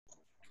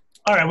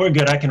All right, we're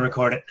good. I can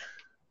record it.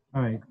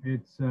 All right,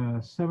 it's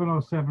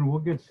 7:07. We'll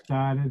get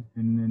started,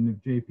 and then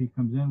if JP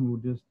comes in, we'll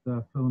just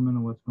fill him in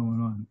on what's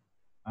going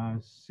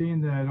on.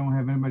 Seeing that I don't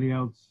have anybody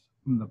else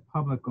from the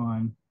public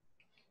on,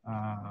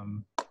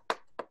 I'm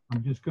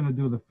just going to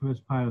do the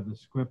first part of the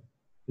script,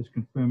 just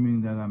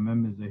confirming that our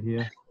members are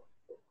here.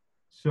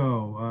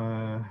 So,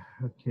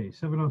 okay,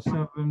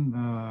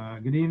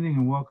 7:07. Good evening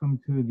and welcome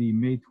to the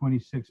May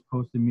 26th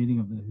posted meeting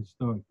of the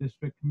Historic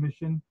District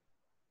Commission.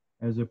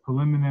 As a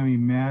preliminary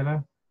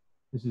matter,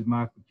 this is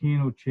Mark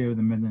Bacchino, Chair of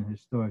the Mendon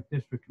Historic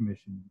District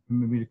Commission.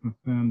 Permit me to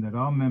confirm that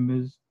all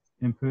members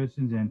and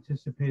persons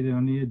anticipated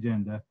on the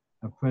agenda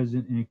are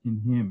present and can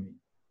hear me.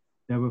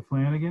 Deborah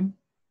Flanagan?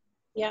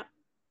 Yeah.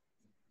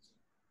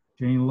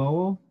 Jane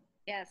Lowell?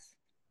 Yes.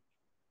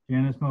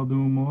 Janice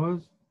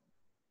Muldoon-Moores?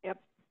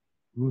 Yep.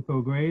 Ruth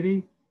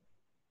O'Grady?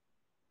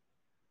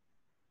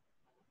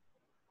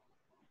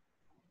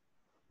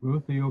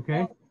 Ruth, are you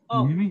okay?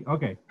 Oh. Can you hear me?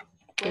 Okay.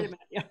 Wait a minute.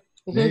 Yeah.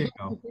 There you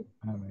go.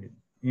 All right.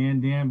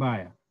 And Dan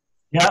Byer?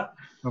 Yep.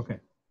 Okay.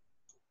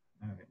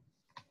 All right.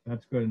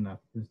 That's good enough.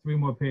 There's 3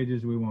 more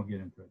pages. We won't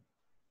get into it.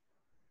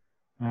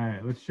 All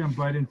right. Let's jump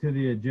right into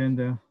the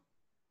agenda.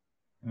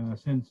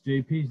 Since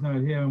JP's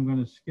not here, I'm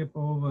going to skip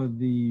over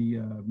the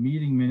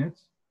meeting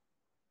minutes.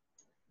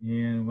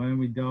 And why don't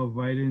we delve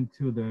right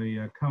into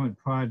the current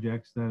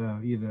projects that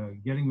are either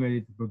getting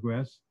ready to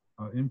progress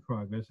or in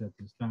progress at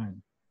this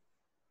time.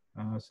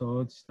 So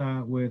let's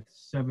start with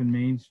 7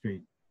 Main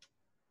Street.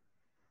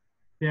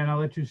 Dan, I'll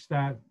let you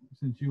start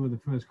since you were the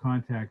first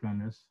contact on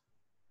this.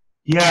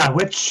 Yeah,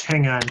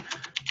 hang on.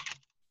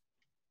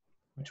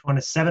 Which one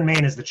is 7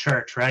 Main is the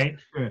church, right?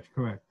 Church,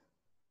 correct.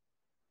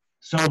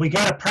 So we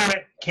got a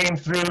permit came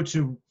through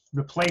to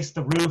replace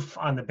the roof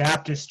on the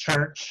Baptist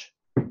church.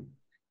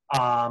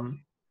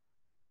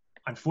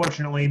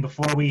 Unfortunately,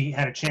 before we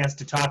had a chance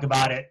to talk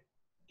about it,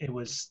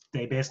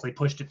 they basically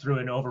pushed it through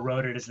and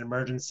overrode it as an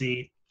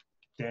emergency.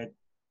 I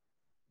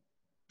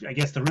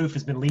guess the roof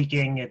has been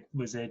leaking.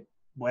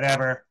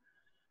 Whatever.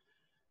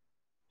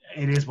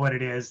 It is what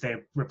it is.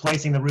 They're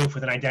replacing the roof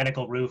with an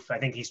identical roof. I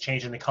think he's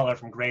changing the color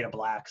from gray to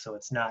black, so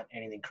it's not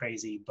anything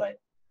crazy. But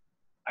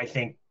I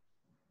think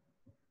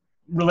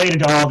related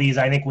to all these,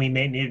 I think we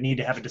may need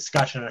to have a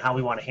discussion on how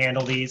we want to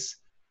handle these.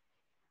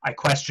 I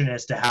question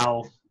as to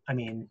how,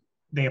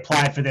 they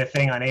applied for their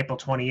thing on April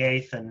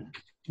 28th, and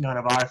none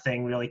of our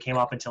thing really came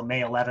up until May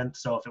 11th.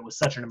 So if it was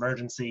such an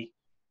emergency,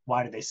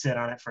 why did they sit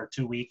on it for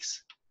 2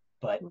 weeks?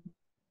 But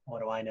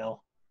what do I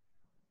know?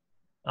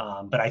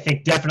 But I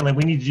think definitely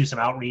we need to do some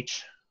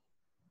outreach.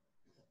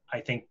 I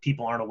think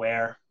people aren't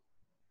aware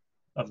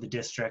of the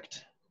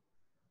district.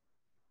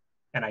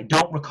 And I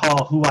don't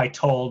recall who I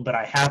told, but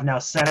I have now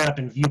set it up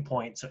in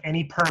Viewpoint. So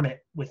any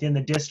permit within the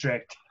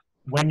district,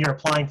 when you're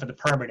applying for the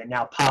permit, it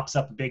now pops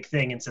up a big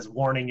thing and says,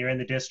 warning, you're in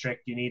the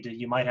district.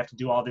 You might have to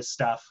do all this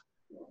stuff.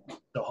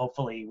 So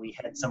hopefully we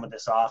head some of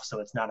this off so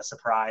it's not a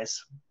surprise.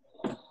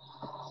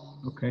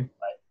 Okay.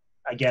 But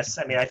I guess,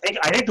 I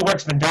think the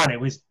work's been done.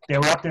 They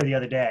were up there the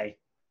other day.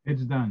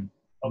 It's done.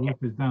 Okay. The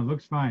roof is done.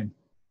 Looks fine.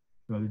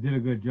 So they did a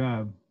good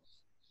job.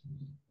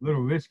 A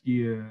little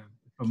risky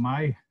for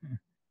my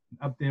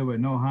up there with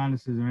no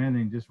harnesses or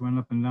anything, just run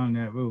up and down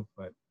that roof,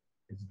 but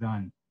it's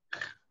done.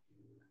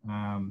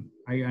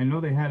 I know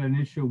they had an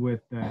issue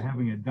with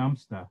having a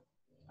dumpster.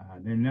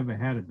 They never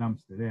had a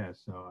dumpster there,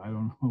 so I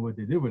don't know what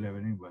they did with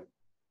everything, but.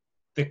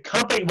 The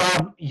company,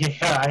 well,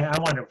 yeah, I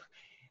wonder.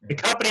 The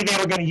company they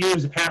were going to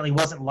use apparently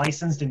wasn't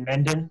licensed in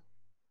Mendon.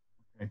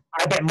 Okay.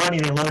 I bet money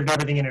they loaded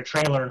everything in a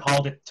trailer and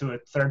hauled it to a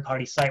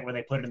third-party site where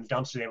they put it in the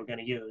dumpster they were going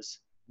to use.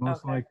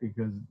 Most likely,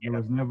 because there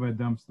was never a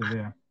dumpster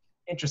there.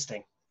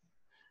 Interesting.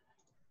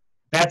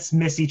 That's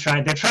Missy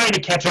they're trying to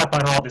catch up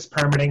on all this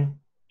permitting,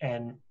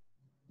 and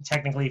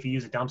technically if you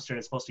use a dumpster,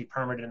 it's supposed to be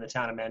permitted in the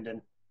town of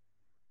Mendon,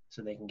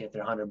 so they can get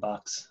their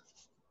 $100.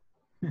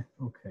 Okay. I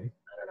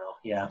don't know,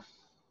 yeah.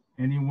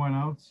 Anyone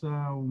else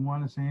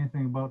want to say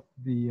anything about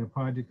the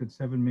project at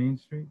 7 Main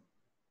Street?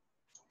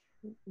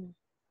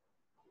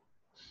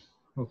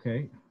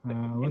 Okay. I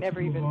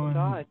never even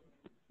saw it.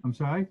 I'm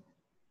sorry?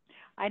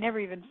 I never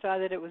even saw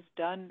that it was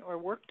done or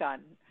worked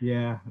on.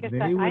 Yeah.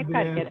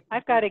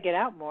 I've got to get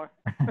out more.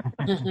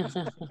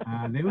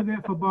 They were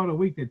there for about a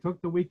week. They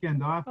took the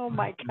weekend off. Oh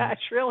my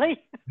gosh,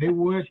 really? They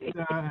worked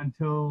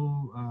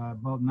until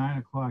about 9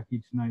 o'clock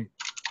each night.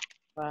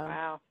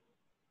 Wow.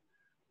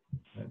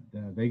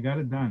 But they got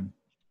it done.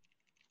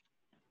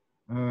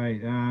 All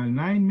right.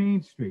 9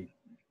 Main Street.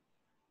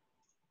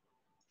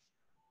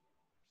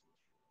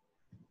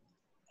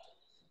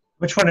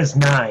 Which one is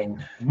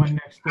 9? One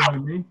next door to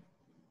me.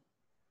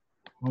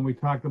 When we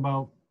talked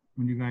about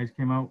when you guys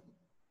came out.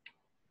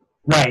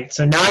 Right.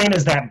 So 9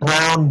 is that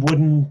brown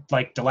wooden,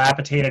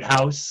 dilapidated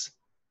house.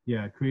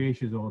 Yeah,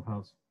 Creation's old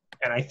house.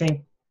 And I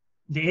think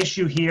the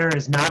issue here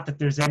is not that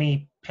there's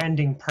any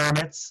pending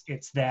permits.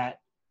 It's that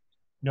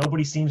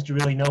nobody seems to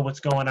really know what's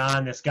going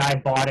on. This guy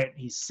bought it.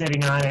 He's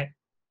sitting on it.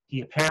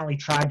 He apparently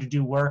tried to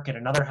do work at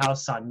another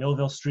house on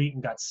Millville Street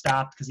and got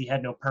stopped because he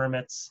had no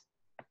permits.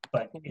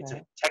 but it's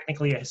Okay.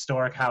 technically a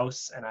historic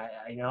house. And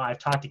I've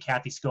talked to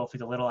Kathy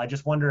Schofield a little. I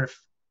just wonder if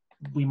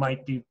we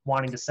might be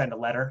wanting to send a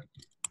letter,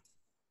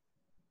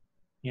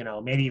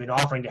 maybe even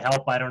offering to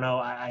help. I don't know.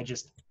 I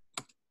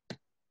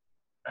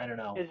don't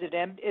know. Is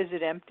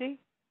it empty?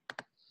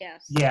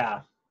 Yes.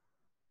 Yeah.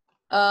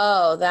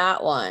 Oh,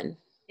 that one.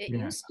 It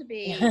Yeah. used to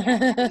be,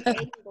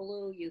 Aiden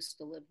Ballou used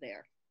to live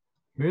there.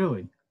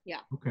 Really?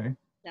 Yeah. Okay.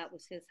 That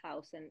was his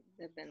house, and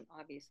there've been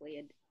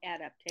obviously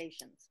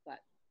adaptations, but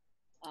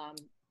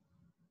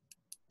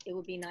it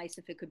would be nice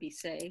if it could be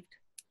saved.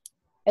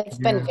 It's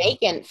been Yeah.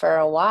 vacant for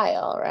a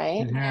while,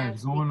 right? It has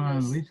Yes, going on at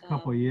because, least a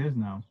couple of years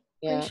now.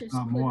 Yeah. Gracious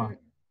Not more.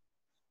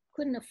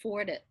 couldn't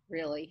afford it,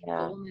 really.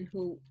 Yeah. The woman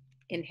who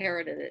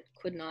inherited it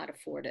could not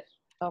afford it.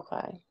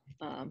 Okay.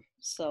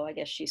 So I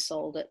guess she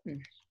sold it,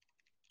 and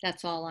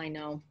that's all I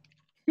know.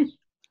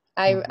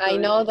 I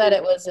know that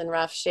it was in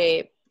rough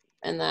shape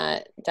and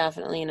that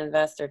definitely an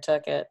investor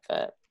took it,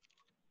 but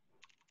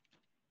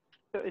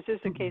So is this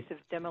a case of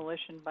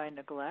demolition by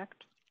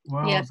neglect?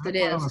 Well, Yes, that's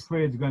it what I'm is.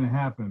 afraid is going to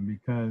happen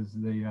because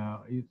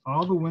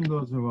all the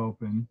windows are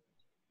open.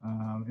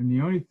 And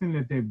the only thing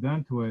that they've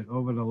done to it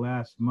over the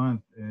last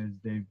month is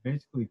they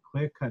basically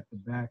clear cut the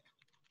back.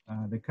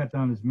 They cut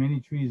down as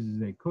many trees as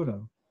they could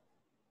have,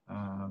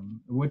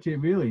 which it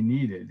really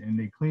needed, and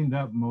they cleaned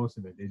up most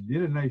of it. They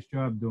did a nice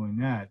job doing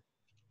that.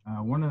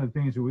 One of the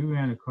things that we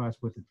ran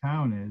across with the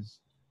town is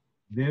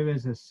there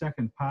is a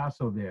second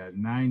parcel there,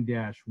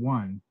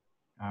 9-1,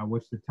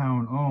 which the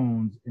town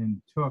owns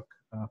and took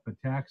for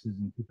taxes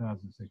in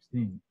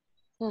 2016.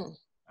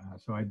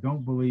 So I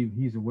don't believe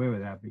he's aware of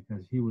that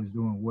because he was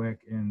doing work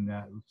in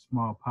that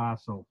small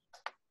parcel.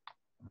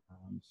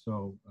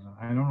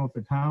 I don't know if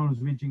the town is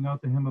reaching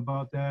out to him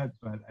about that,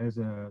 but as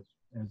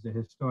the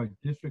Historic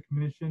District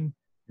Commission,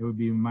 it would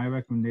be my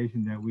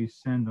recommendation that we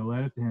send a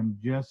letter to him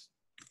just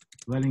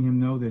letting him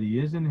know that he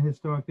is in the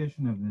Historic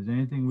District. If there's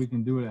anything we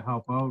can do to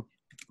help out,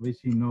 at least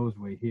he knows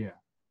we're here.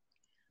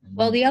 And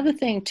Well, then- the other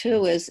thing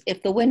too is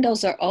if the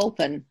windows are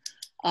open,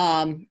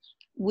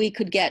 we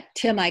could get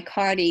Tim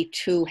Icardi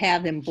to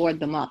have him board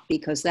them up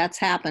because that's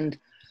happened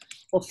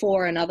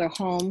before in other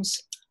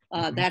homes.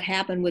 That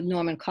happened with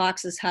Norman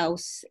Cox's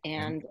house,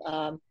 and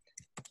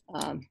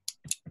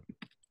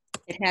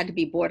it had to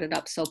be boarded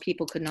up so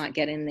people could not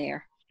get in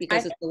there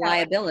because it's a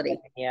liability.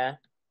 yeah.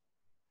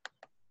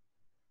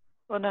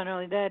 Well, not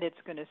only that, it's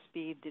going to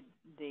speed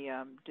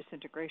the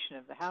disintegration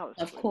of the house.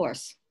 Of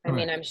course. I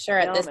mean, I'm sure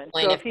at this Element.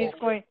 point, So if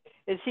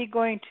is he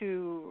going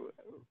to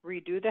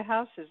redo the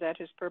house? Is that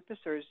his purpose,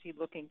 or is he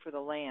looking for the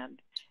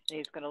land and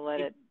he's going to let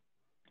it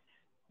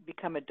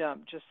become a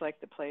dump, just like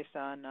the place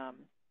on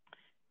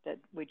that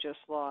we just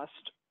lost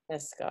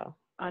Misco.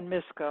 on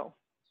Misco?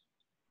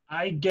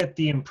 I get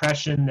the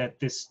impression that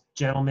this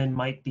gentleman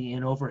might be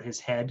in over his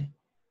head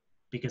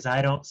because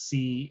I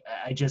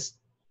just,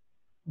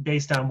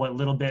 based on what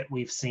little bit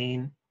we've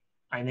seen,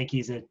 I think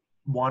he's a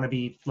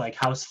wannabe like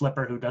house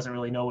flipper who doesn't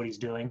really know what he's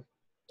doing.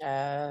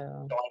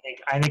 Oh. So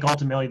I think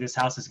ultimately this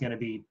house is going to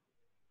be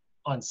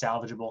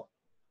unsalvageable.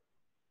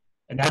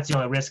 And that's the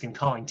only risk in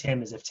calling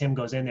Tim is if Tim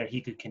goes in there,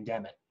 he could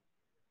condemn it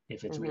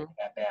if it's really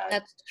that bad.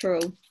 That's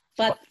true.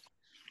 But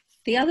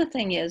the other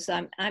thing is,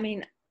 I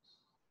mean,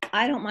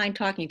 I don't mind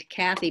talking to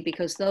Kathy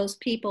because those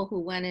people who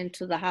went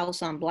into the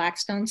house on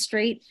Blackstone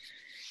Street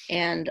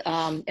and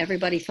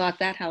everybody thought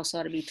that house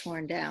ought to be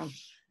torn down,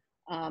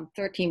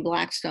 13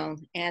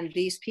 Blackstone. And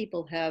these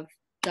people have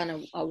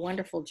done a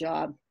wonderful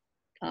job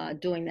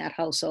doing that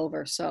house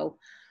over. So,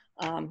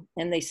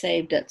 and they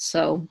saved it.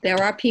 So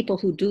there are people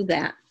who do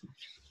that.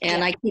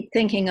 And I keep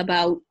thinking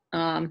about,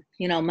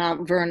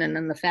 Mount Vernon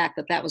and the fact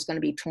that that was going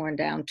to be torn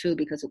down too,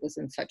 because it was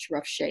in such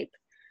rough shape.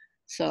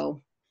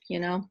 So,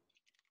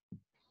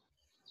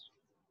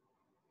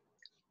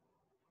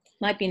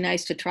 might be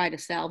nice to try to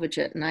salvage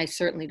it. And I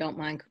certainly don't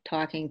mind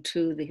talking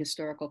to the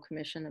Historical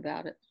Commission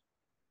about it.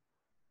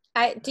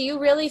 Do you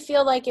really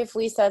feel like if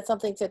we said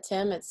something to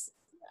Tim, it's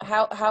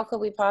how could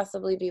we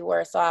possibly be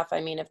worse off?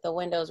 I mean, if the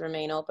windows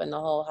remain open, the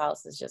whole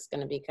house is just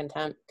going to be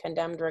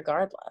condemned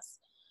regardless.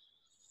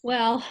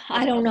 Well,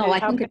 I don't know.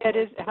 How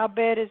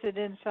bad is it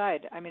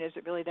inside? I mean, is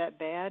it really that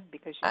bad?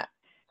 Because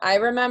I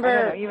remember.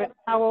 I don't know, even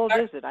how old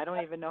is it? I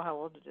don't even know how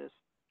old it is.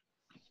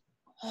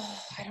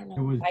 I don't know.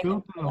 It was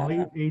built in the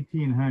late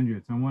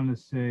 1800s. I want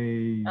to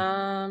say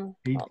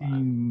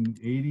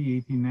 1880,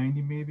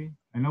 1890 maybe.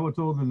 I know it's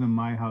older than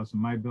my house,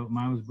 and mine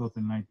was built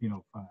in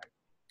 1905.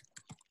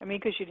 I mean,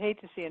 because you'd hate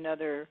to see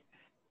another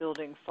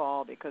building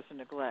fall because of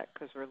neglect,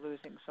 because we're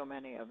losing so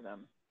many of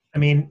them. I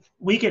mean,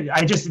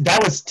 that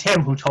was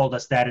Tim who told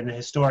us that in the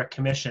Historic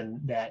Commission,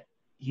 that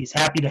he's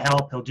happy to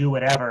help, he'll do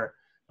whatever,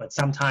 but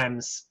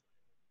sometimes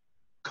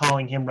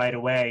calling him right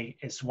away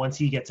is once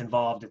he gets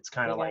involved, it's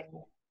kind of like,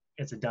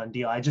 it's a done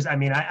deal. I don't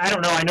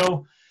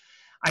know.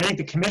 I think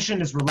the commission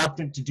is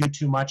reluctant to do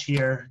too much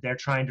here. They're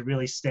trying to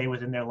really stay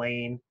within their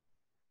lane.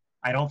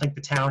 I don't think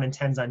the town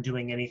intends on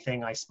doing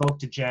anything. I spoke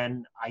to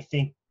Jen. I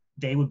think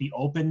they would be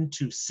open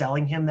to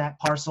selling him that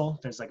parcel.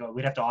 There's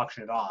we'd have to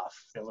auction it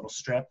off, their little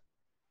strip.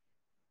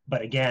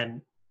 But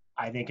again,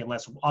 I think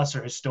unless us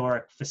or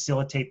Historic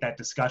facilitate that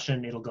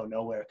discussion, it'll go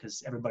nowhere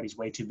because everybody's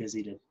way too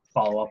busy to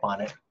follow up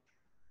on it.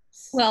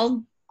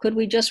 Well, could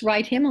we just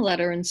write him a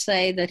letter and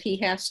say that he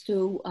has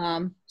to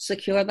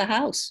secure the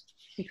house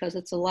because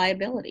it's a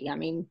liability? I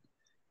mean,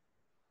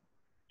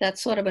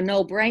 that's sort of a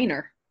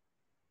no-brainer.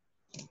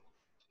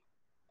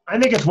 I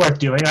think it's worth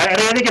doing. I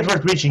think it's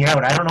worth reaching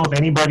out. I don't know if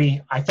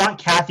anybody, I thought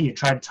Kathy had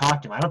tried to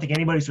talk to him. I don't think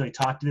anybody's really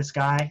talked to this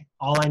guy.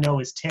 All I know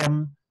is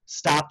Tim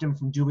stopped him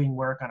from doing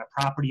work on a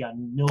property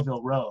on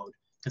Millville Road.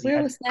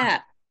 Where was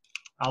that?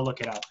 I'll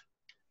look it up.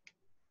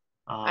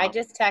 I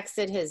just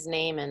texted his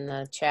name in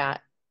the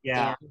chat.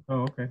 Yeah.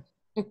 Oh, okay.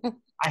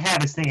 I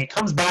have his thing. It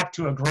comes back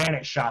to a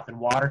granite shop in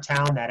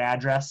Watertown, that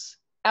address.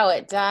 Oh,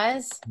 it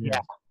does?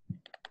 Yeah.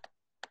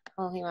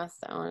 Oh, he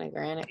must own a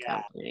granite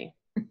company.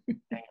 Hang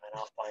on,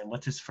 I'll find.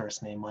 What's his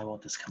first name? Why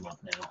won't this come up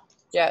now?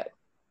 Yeah.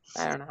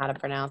 I don't know how to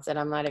pronounce it.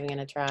 I'm not even going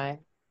to try.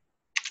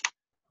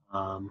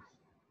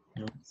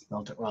 Nope,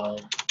 spelled it wrong.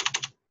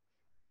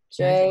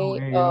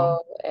 Joao.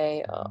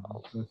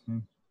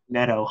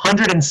 Netto,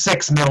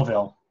 106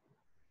 Millville.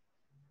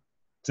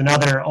 It's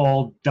another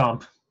old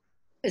dump.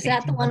 Is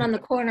that the one on the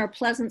corner of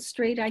Pleasant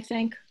Street, I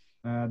think?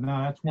 No,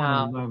 that's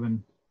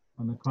 111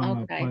 on the corner of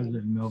Okay. Pleasant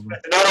and Millville.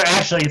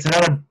 It's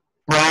another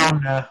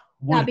brown That'll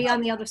wood. be on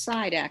the other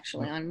side,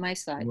 actually, on my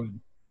side. Wood.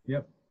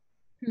 Yep.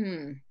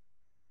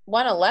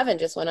 111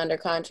 just went under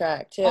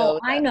contract, too. Oh,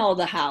 I know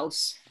the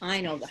house. I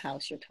know the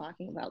house you're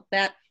talking about.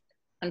 That,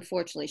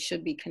 unfortunately,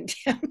 should be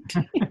condemned.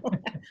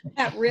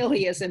 That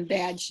really is in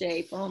bad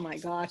shape. Oh, my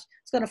gosh.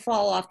 It's going to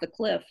fall off the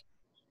cliff.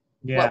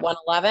 Yeah. What,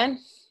 111?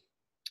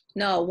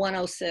 No,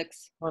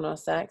 106.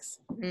 106?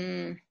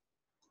 Mm.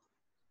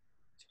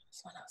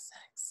 It's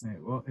 106. Right,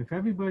 well, if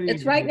everybody.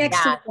 It's right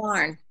next to the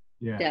barn.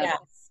 Yeah. Deb.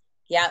 Yes.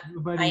 Yep.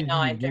 Everybody I is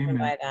know. in I've driven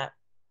agreement. by that.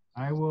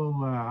 I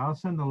will, I'll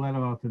send a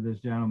letter out to this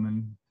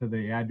gentleman to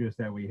the address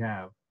that we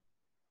have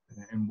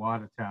in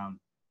Watertown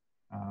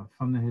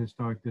from the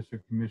Historic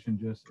District Commission,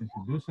 just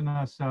introducing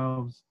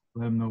ourselves,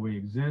 let him know we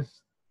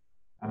exist,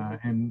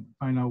 and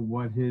find out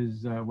what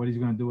he's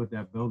going to do with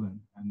that building.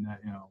 And that,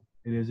 you know,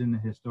 it is in the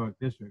Historic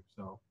District,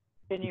 so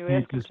Can you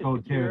can't ask him just to go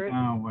tear secure it it?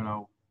 down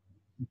without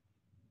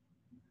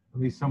at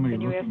least somebody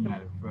Can you ask looking him-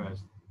 at it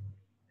first.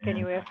 Can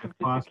you And ask him if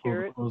to possible,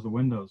 secure it? close the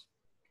windows.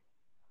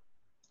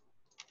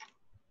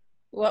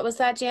 What was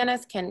that,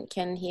 Janice?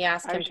 Can he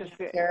ask I him was to just-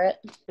 secure it?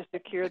 To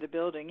secure the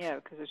building, yeah,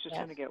 because it's just Yeah.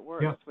 going to get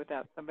worse Yep.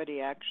 without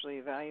somebody actually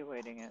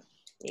evaluating it.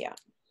 Yeah.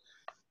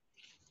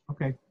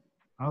 Okay,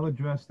 I'll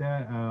address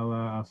that.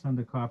 I'll send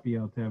a copy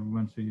out to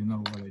everyone so you know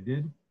what I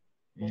did.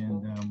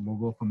 And we'll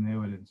go from there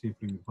with it and see if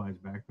he replies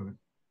back to it.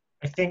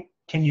 I think,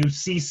 can you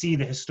CC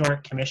the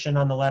Historic Commission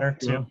on the letter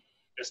too? Sure.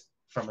 Just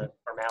from a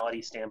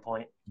formality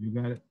standpoint. You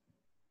got it?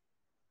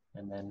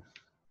 And then,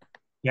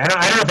 yeah,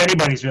 I don't know if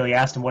anybody's really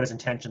asked him what his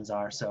intentions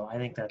are, so I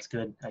think that's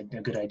good. A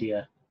good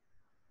idea.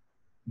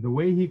 The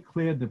way he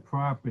cleared the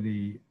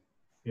property,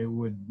 it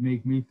would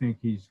make me think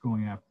he's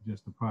going after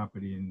just the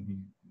property and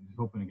he's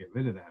hoping to get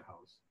rid of that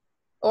house.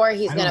 Or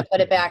he's I going to don't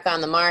put it think- back on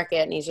the market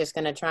and he's just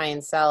going to try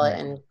and sell it Right.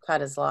 and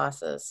cut his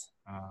losses.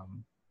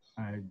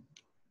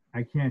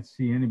 I can't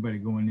see anybody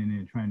going in there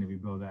and trying to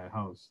rebuild that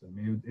house. I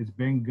mean, it's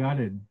been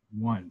gutted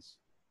once.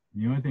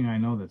 The only thing I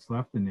know that's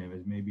left in there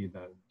is maybe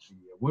the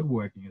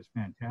woodworking is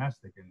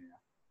fantastic in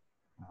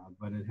there.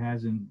 But it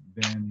hasn't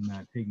been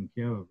taken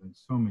care of in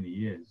so many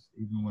years,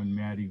 even when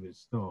Maddie was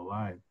still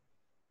alive.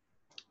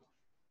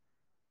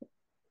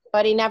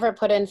 But he never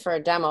put in for a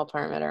demo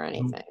permit or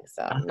anything,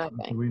 so That's what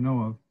nothing. we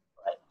know of.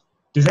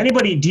 Does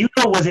anybody, do you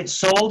know, was it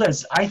sold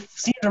as, I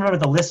seem to remember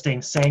the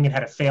listing saying it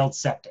had a failed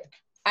septic.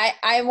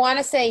 I want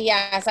to say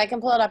yes. I can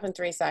pull it up in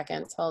 3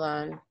 seconds. Hold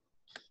on.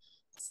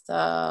 So,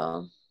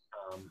 I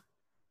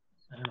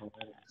don't know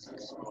what it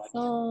is.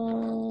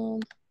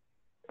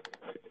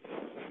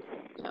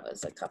 that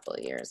was a couple of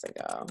years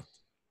ago.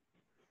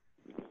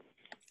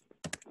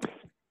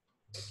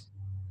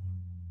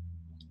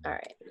 All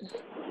right.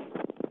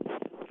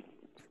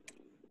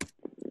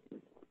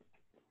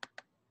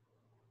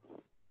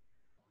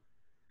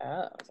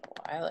 Oh, it was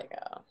a while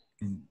ago.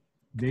 And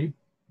they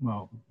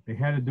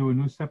had to do a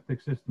new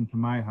septic system to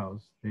my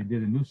house. They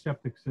did a new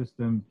septic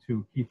system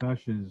to Keith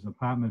Usher's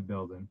apartment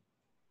building.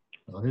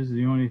 So this is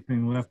the only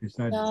thing left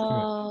besides the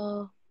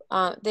church.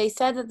 No, they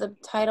said that the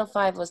Title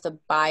V was the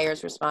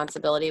buyer's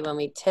responsibility. When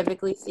we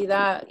typically see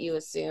that, you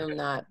assume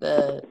that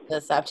the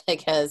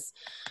septic has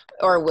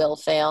or will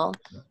fail.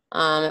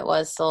 It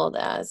was sold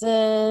as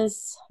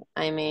is.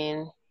 I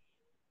mean,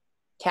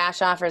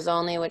 cash offers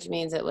only, which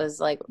means it was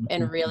like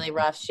in really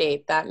rough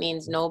shape. That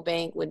means no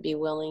bank would be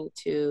willing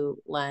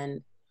to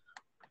lend.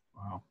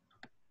 Wow.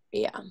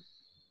 Yeah.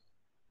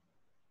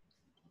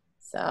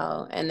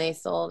 So, and they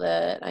sold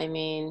it. I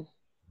mean,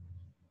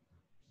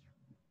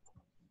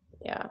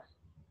 yeah,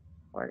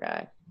 poor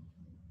guy.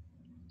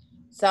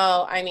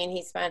 So, I mean,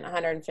 he spent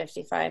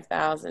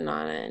 $155,000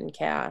 on it in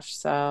cash.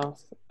 So,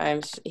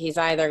 he's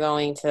either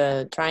going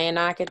to try and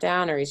knock it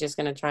down, or he's just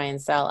going to try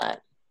and sell it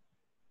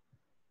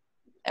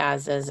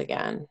as is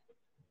again.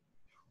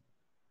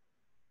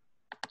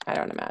 I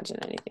don't imagine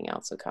anything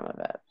else would come of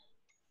it.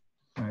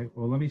 All right,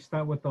 well, let me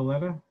start with the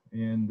letter,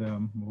 and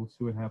we'll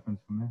see what happens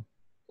from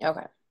there.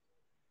 Okay.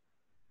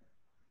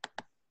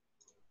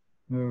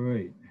 All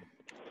right.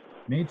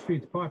 Main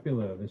Street's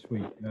popular this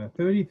week.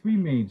 33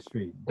 Main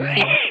Street. Dan,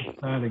 let's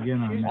start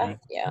again on that.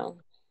 Yeah.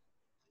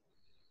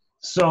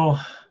 So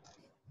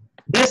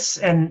this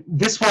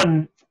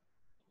one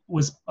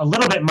was a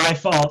little bit my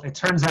fault. It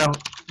turns out,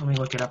 let me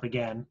look it up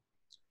again.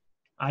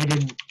 I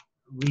didn't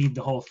read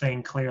the whole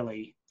thing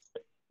clearly.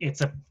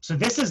 So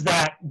this is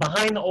that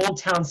behind the Old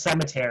Town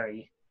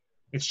Cemetery.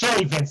 It's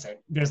Shelley Vincent.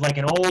 There's like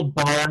an old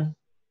barn.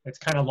 It's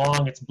kind of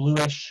long. It's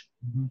bluish.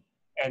 Mhm.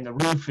 And the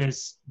roof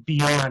is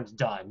beyond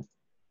done.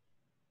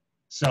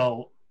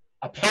 So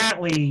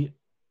apparently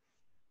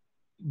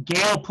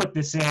Gail put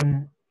this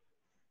in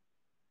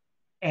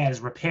as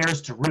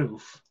repairs to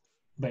roof,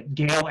 but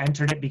Gail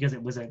entered it because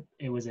it was a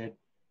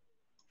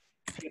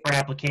paper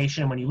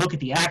application. When you look at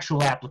the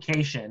actual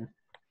application,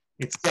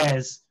 it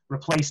says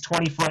replace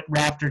 20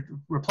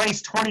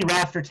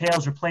 rafter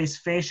tails, replace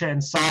fascia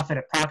and soffit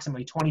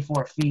approximately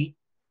 24 feet.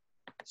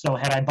 So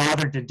had I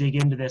bothered to dig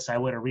into this, I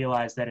would have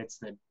realized that it's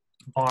the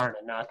barn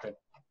and not the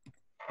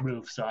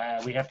roof. So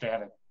we have to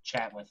have a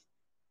chat with,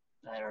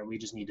 or we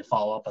just need to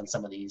follow up on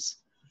some of these.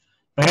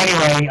 But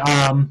anyway,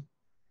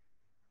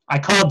 I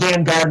called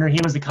Dan Gardner. He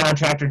was the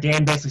contractor.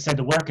 Dan basically said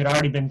the work had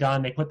already been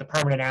done. They put the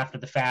permanent after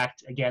the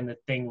fact. Again, the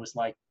thing was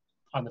like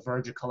on the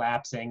verge of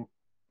collapsing.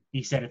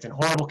 He said it's in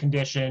horrible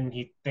condition.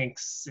 He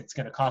thinks it's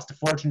going to cost a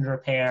fortune to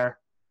repair.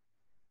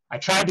 I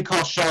tried to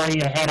call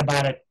Shelley. I had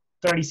about a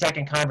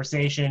 30-second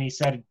conversation. He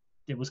said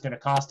it was going to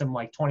cost him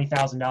like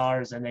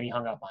 $20,000, and then he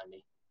hung up on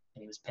me,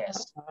 and he was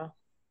pissed.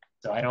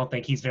 So I don't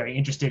think he's very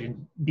interested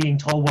in being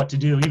told what to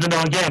do, even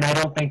though, again, I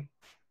don't think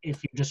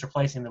if you're just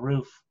replacing the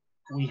roof,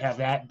 we have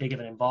that big of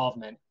an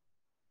involvement.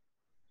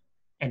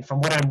 And from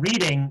what I'm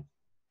reading,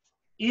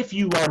 if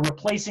you are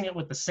replacing it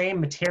with the same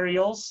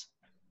materials,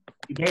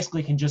 you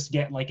basically can just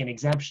get like an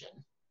exemption.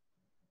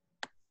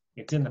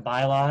 It's in the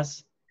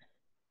bylaws.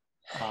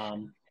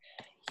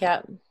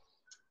 Yeah.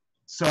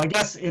 So I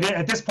guess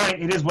at this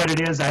point, it is what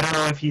it is. I don't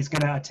know if he's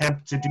going to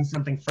attempt to do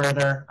something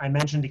further. I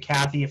mentioned to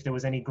Kathy if there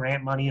was any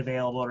grant money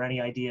available or any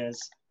ideas,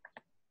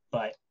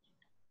 but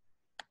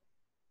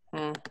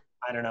I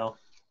don't know.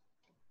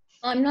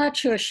 I'm not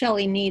sure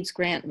Shelley needs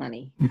grant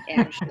money,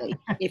 actually,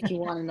 if you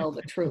want to know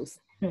the truth.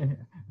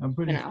 I'm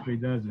pretty You know. sure he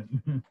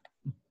doesn't.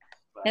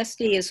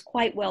 SD is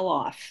quite well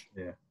off.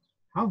 Yeah.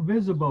 How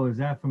visible is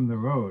that from the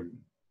road?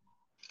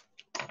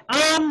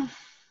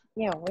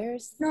 Yeah,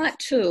 where's Not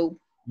too.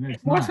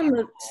 It's More not. from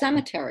the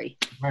cemetery.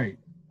 Right.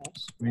 I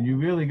mean, you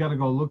really got to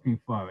go looking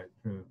for it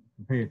to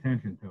pay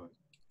attention to it.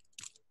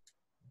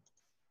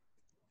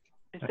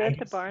 Is that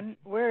the barn?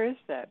 Where is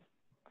that?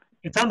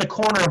 It's on the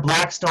corner of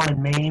Blackstone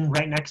and Main,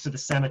 right next to the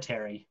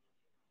cemetery.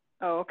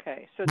 Oh,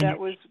 okay. So When that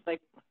you- was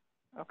like,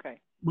 okay,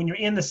 When you're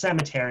in the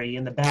cemetery,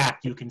 in the back,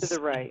 you can To the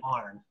see right. the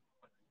barn.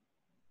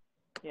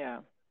 yeah,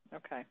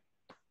 okay.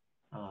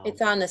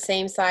 it's on the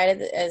same side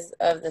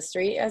of the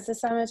street as the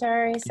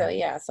cemetery? So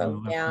yeah, On so the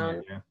left down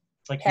side, yeah.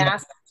 It's like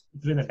past.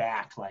 it's in the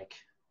back, like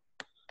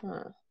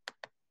Huh.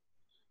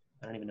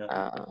 I don't even know.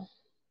 Oh,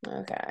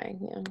 okay.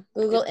 Yeah.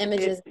 Google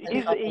Images.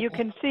 You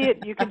can see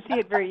it. You can see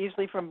it very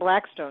easily from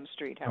Blackstone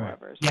Street, Right.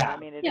 however. So, Yeah. I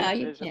mean, it Yeah, is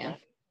you visible. can.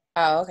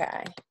 Oh,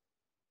 okay.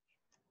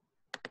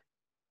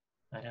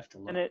 I'd have to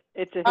look. And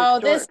it's a Oh,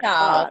 this historic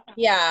house. spot.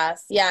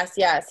 Yes, yes,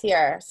 yes.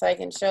 Here, so I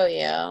can show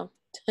you.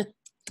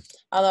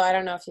 Although I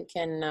don't know if you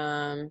can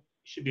You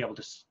should be able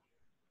to.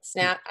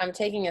 snap. I'm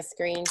taking a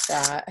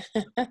screenshot.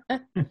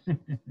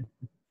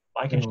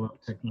 I can.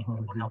 Dial-up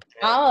technology.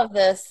 All of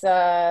this,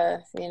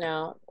 you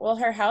know, well,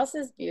 her house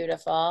is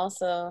beautiful.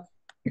 So,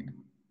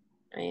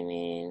 I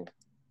mean,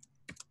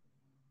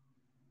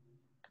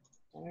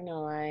 I don't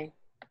know why.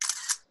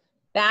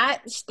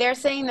 That, they're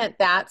saying that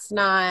that's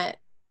not,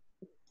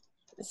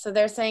 so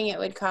they're saying it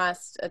would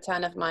cost a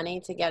ton of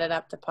money to get it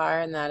up to par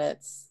and that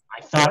it's,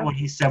 I thought what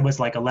he said was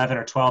like $11,000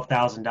 or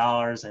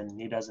 $12,000, and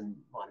he doesn't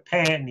want to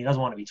pay it, and he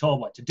doesn't want to be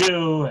told what to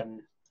do, and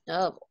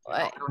oh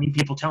I boy. don't need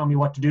people telling me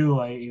what to do.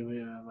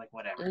 Like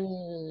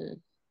whatever.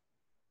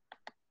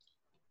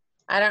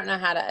 I don't know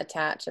how to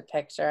attach a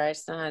picture. I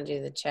just know how to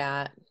do the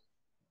chat.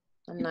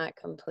 I'm not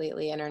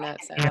completely internet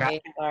savvy.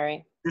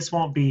 Sorry. This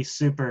won't be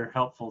super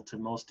helpful to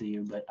most of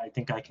you, but I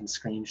think I can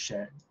screen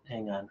share.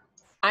 Hang on.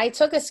 I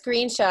took a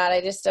screenshot.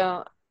 I just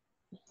don't.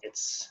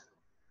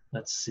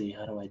 Let's see.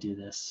 How do I do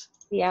this?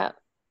 Yep.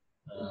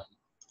 Uh,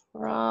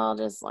 We're all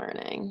just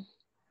learning.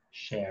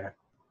 share.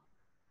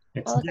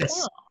 It's Oh,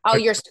 this. oh,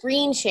 you're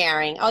screen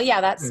sharing. Oh,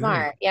 yeah, that's It is.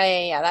 smart.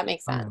 Yeah. That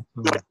makes sense.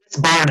 This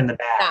barn in the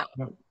back,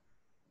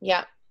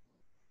 Yep.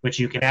 which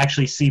you can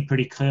actually see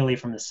pretty clearly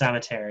from the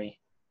cemetery.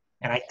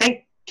 And I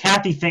think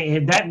Kathy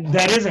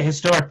that is a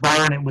historic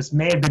barn. It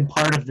may have been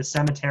part of the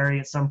cemetery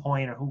at some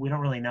point, or we don't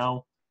really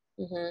know.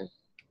 hmm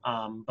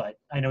But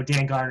I know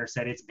Dan Gardner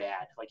said it's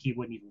bad. Like he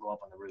wouldn't even go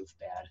up on the roof.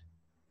 Bad.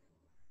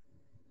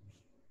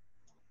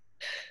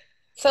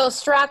 So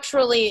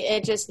structurally,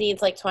 it just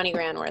needs like 20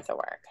 grand worth of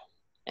work,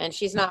 and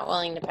she's not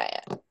willing to pay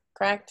it.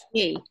 correct?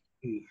 He.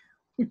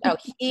 Oh,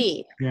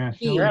 he. Yeah,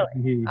 He. Shelley,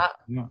 he, Uh,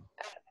 yeah.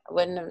 I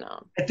wouldn't have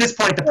known. At this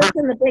point, the Lives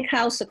in the big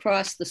house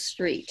across the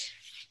street.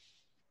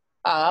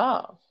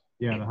 Oh,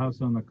 Yeah, the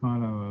house on the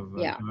corner of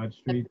Yeah. Dodge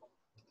Street.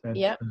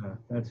 Yep.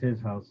 That's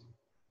his house.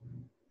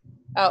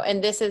 oh,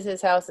 and this is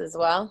his house as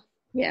well?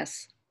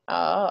 Yes.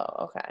 Oh,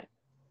 okay.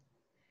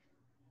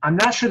 I'm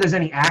not sure there's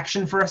any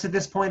action for us at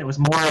this point. It was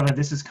more of a,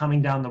 this is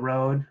coming down the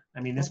road. I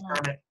mean, this Mhm.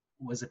 permit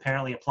was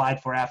apparently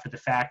applied for after the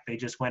fact. They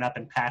just went up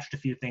and patched a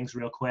few things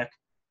real quick.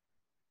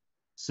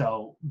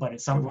 So, but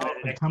at some Well, point,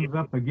 if it comes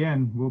up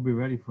again, we'll be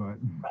ready for it.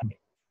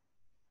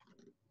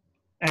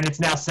 and it's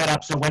now set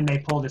up so when they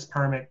pull this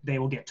permit, they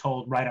will get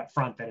told right up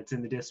front that it's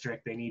in the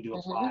district. They need to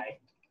apply.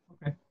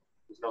 Okay.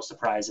 There's no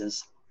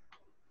surprises.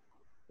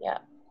 Yeah.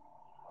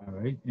 All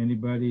right,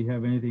 anybody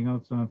have anything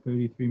else on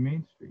 33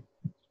 Main Street?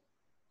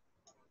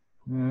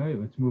 All right,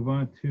 let's move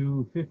on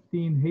to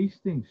 15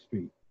 Hastings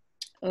Street.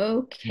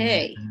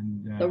 Okay.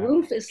 And, The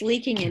roof is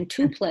leaking in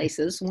two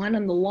places, one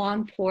on the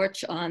long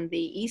porch on the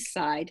east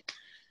side.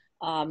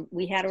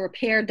 We had a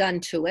repair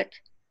done to it.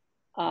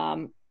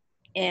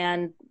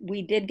 And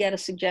we did get a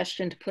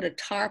suggestion to put a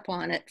tarp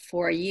on it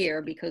for a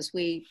year because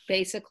we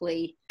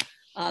basically,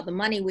 the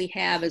money we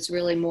have is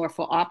really more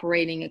for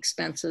operating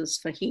expenses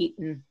for heat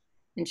and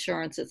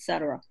insurance, et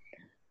cetera.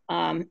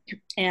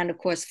 And of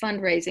course,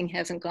 fundraising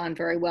hasn't gone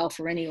very well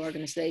for any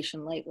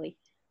organization lately.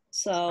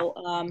 So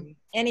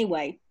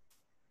anyway,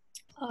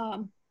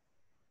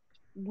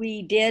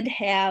 we did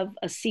have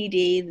a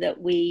CD that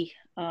we,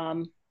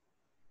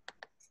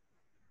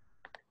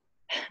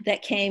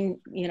 that came,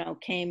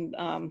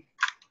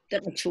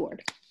 that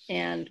matured,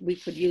 and we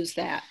could use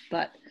that.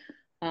 But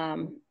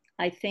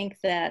I think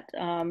that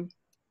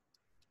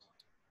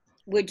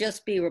we'd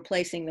just be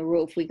replacing the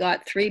roof. We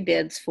got 3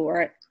 bids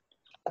for it.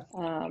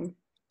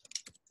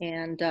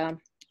 And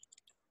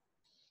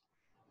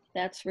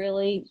that's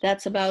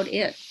about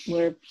it.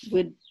 We're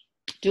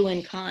do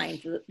in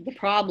kind. The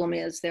problem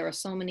is there are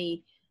so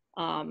many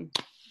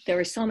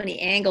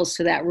angles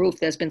to that roof.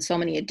 There's been so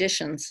many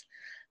additions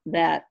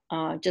that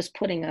just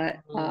putting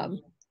a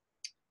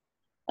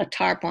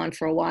tarp on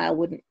for a while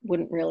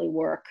wouldn't really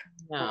work.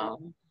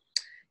 No.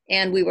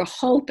 And we were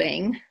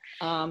hoping,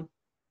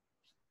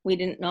 we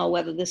didn't know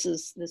whether this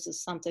is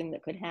something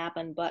that could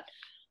happen, but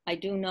I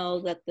do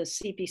know that the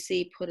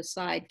CPC put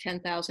aside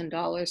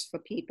 $10,000 for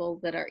people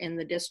that are in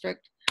the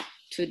district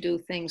to do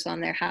things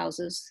on their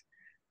houses.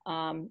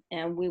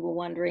 And we were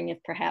wondering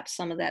if perhaps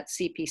some of that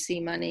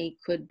CPC money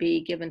could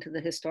be given to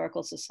the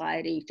Historical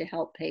Society to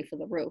help pay for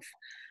the roof.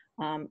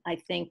 I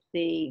think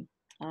the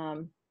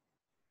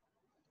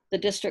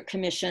district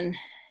commission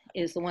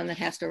is the one that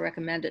has to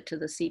recommend it to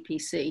the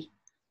CPC.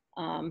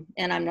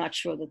 And I'm not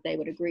sure that they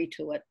would agree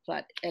to it,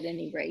 but at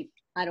any rate,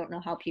 I don't know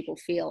how people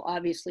feel.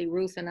 Obviously,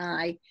 Ruth and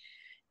I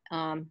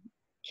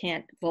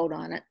can't vote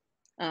on it.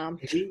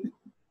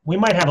 We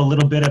might have a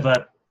little bit of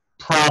a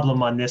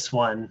problem on this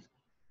one.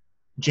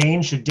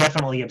 Jane should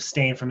definitely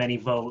abstain from any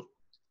vote.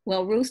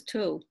 Well, Ruth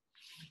too.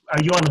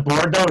 Are you on the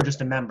board though, or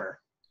just a member?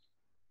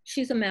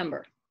 She's a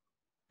member.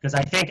 Because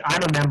I think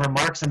I'm a member,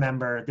 Mark's a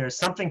member. There's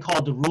something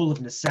called the rule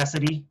of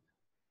necessity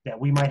that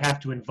we might have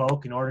to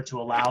invoke in order to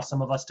allow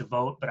some of us to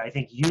vote, but I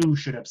think you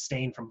should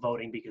abstain from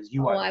voting because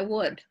you are. Oh, I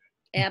would.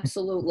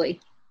 Absolutely.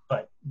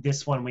 But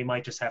this one, we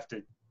might just have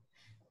to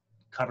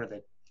cover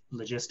the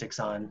logistics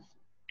on.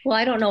 Well,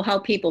 I don't know how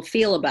people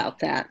feel about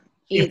that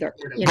either.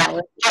 You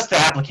know, Just the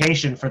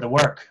application for the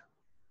work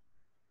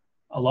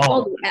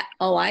alone.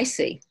 oh, I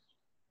see.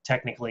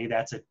 Technically,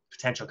 that's a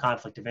potential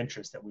conflict of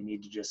interest that we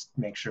need to just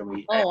make sure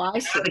we. Oh, I I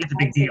see. don't think it's a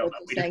big I see deal. what But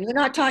you're we saying. You're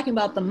not talking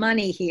about the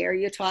money here.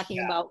 You're talking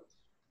Yeah. about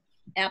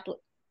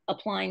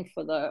applying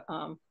for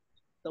the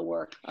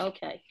work.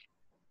 Okay.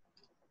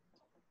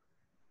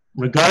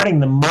 regarding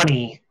the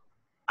money,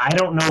 I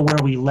don't know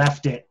where we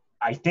left it.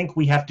 I think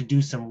we have to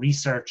do some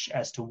research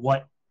as to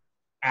what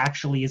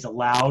actually is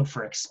allowed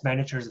for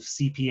expenditures of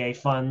CPA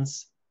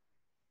funds.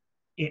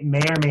 It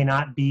may or may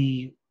not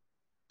be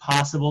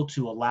possible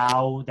to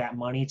allow that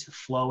money to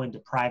flow into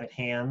private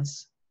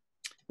hands.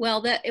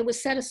 Well, it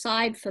was set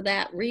aside for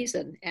that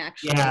reason,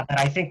 actually. Yeah, but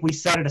I think we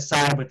set it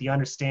aside with the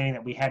understanding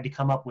that we had to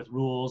come up with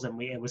rules, and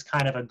it was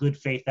kind of a good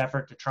faith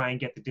effort to try and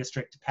get the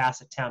district to pass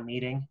a town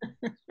meeting.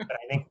 But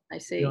I think I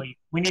see. really,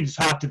 we need to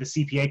talk to the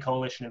CPA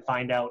coalition and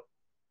find out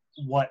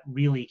what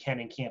really can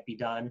and can't be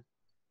done.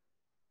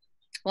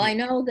 Well, I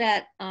know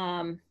that,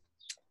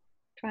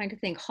 trying to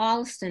think,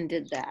 Holliston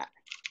did that.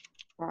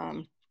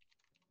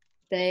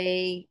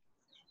 They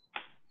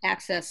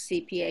accessed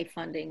CPA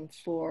funding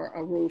for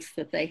a roof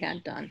that they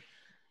had done.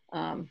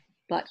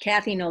 But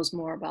Kathy knows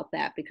more about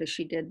that because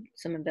she did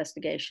some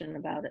investigation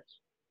about it.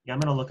 Yeah, I'm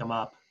going to look them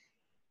up.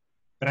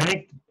 But I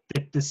think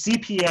the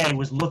CPA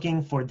was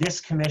looking for this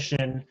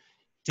commission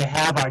to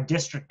have our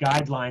district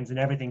guidelines and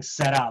everything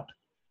set up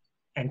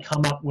and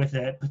come up with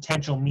a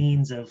potential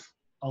means of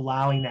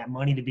allowing that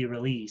money to be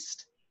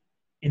released.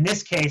 In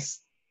this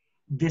case,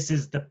 this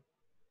is the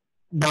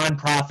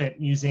nonprofit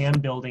museum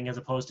building as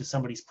opposed to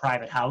somebody's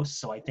private house.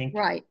 So I think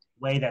Right.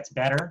 way that's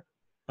better.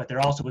 but there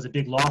also was a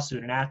big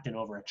lawsuit in Acton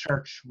over a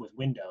church with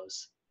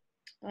windows.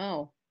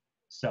 Oh,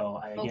 So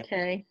again,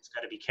 okay. just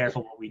got to be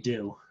careful what we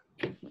do.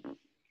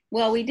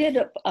 Well, we did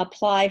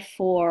apply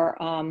for,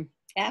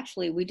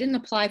 actually, we didn't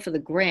apply for the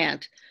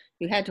grant.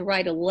 You had to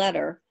write a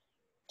letter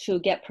to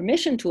get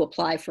permission to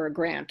apply for a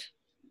grant.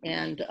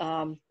 And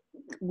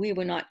we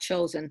were not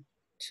chosen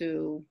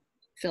to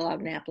fill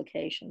out an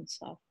application,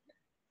 so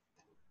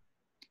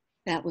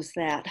that was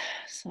that.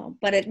 So,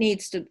 but it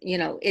needs to,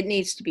 it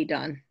needs to be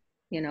done.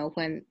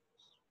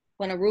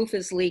 When a roof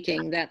is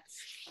leaking, that's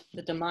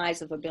the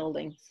demise of a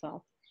building,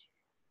 so.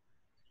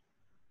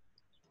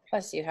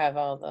 Plus you have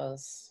all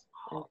those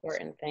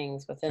important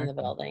things within the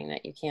building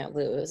that you can't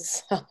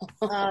lose.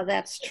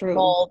 That's true.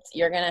 Mold,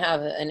 you're gonna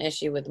have an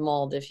issue with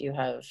mold if you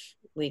have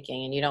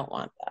leaking, and you don't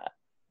want that.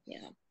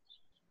 Yeah.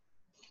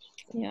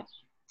 Yeah.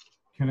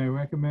 Can I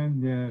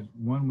recommend that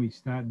when we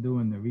start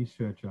doing the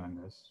research on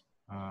this,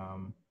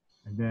 and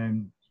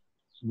then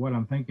what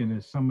I'm thinking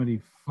is somebody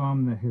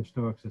from the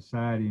Historic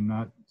Society,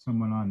 not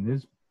someone on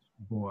this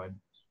board,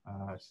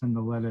 send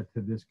a letter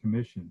to this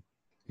commission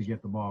to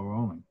get the ball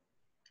rolling.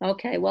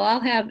 Okay, well,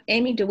 I'll have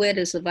Amy DeWitt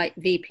as the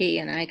VP,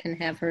 and I can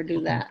have her do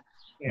that.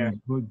 Yeah.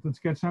 Well, let's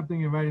get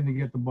something in writing to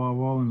get the ball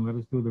rolling. Let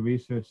us do the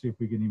research, see if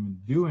we can even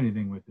do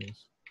anything with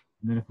this.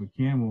 And then if we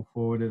can, we'll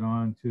forward it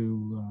on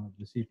to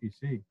the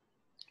CPC.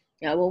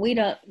 Yeah, well, we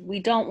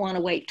don't want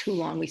to wait too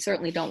long. We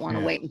certainly don't want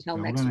to wait until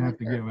So next we're gonna have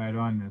to winter. get right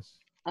on this.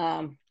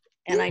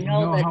 And I Do we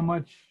know that, how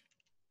much,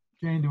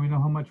 Jane, do we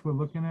know how much we're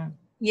looking at?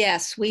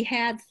 yes, we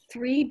had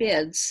 3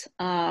 bids.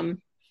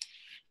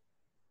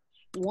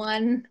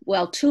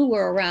 Two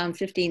were around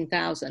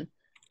 15,000,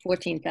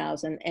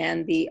 14,000,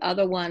 and the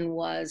other one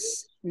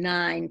was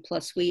 9,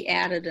 plus we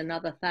added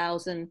another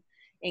 1,000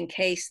 in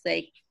case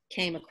they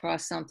came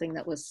across something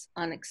that was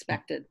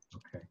unexpected.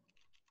 Okay.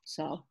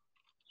 So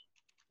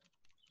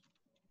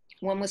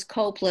one was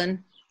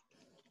Copeland,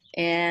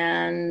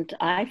 and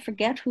I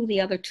forget who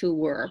the other 2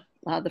 were.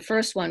 The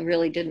first one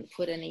really didn't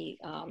put any,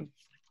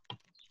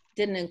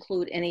 didn't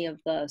include any of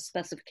the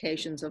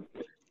specifications of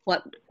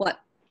what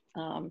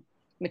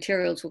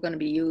materials were going to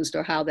be used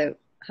or how they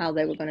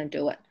were going to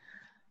do it.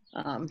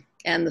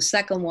 And the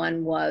second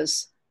one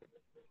was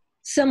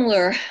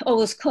similar. Oh, it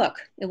was Cook.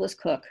 It was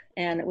Cook,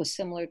 and it was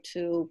similar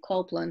to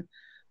Copeland,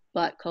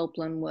 but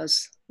Copeland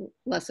was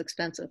less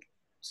expensive.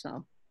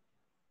 So.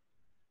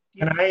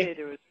 You Can did I- say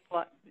there was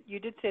you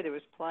did say there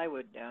was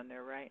plywood down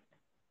there, right?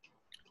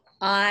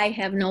 I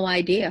have no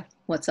idea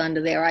what's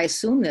under there. I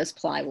assume there's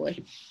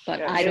plywood,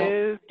 but I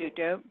don't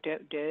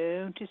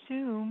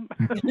assume.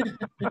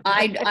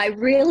 I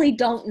really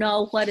don't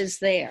know what is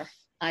there.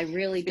 I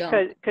really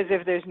don't. Because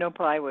if there's no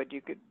plywood,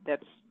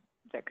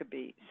 that could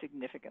be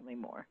significantly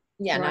more.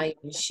 Yeah, now Right.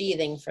 you need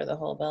sheathing for the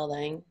whole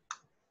building.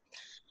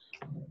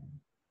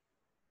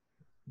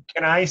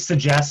 Can I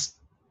suggest,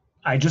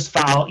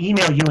 I'll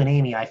email you and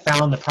Amy. I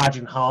found the project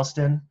in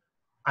Holliston.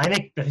 I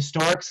think the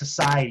Historic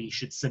Society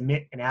should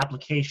submit an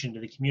application to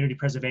the Community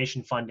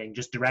Preservation Funding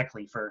just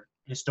directly for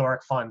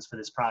historic funds for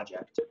this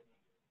project.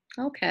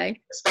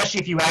 Okay. Especially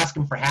if you ask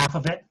them for half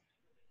of it.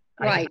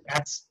 I Right. think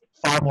that's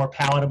far more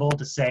palatable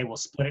to say, we'll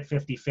split it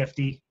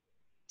 50-50.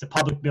 It's a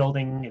public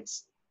building,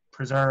 it's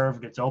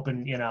preserved, it's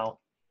open,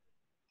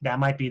 that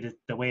might be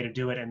the way to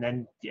do it. And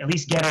then at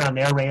least get it on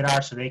their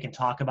radar so they can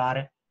talk about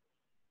it.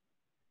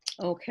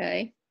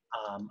 Okay.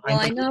 I Well,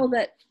 I think- know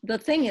that the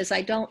thing is,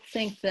 I don't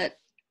think that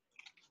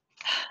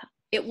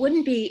it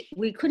wouldn't be,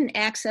 we couldn't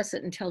access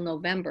it until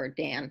November,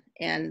 Dan,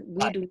 and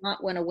we Right. do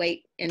not want to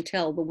wait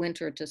until the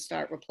winter to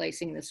start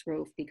replacing this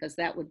roof because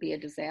that would be a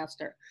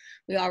disaster.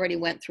 We already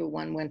went through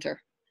one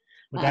winter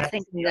But that's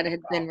thinking the that it other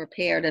had been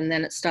repaired and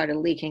then it started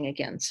leaking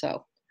again.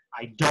 So,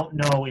 I don't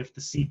know if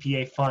the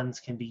CPA funds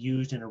can be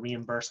used in a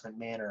reimbursement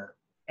manner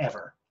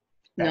ever.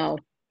 That no.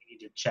 we need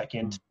to check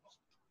into.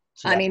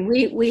 So I that- mean,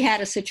 we had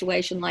a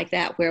situation like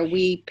that where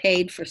we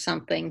paid for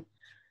something.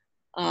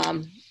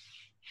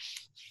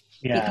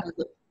 Yeah,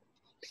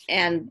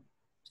 And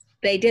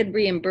they did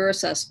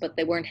reimburse us, but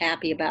they weren't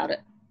happy about it.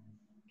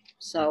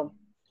 So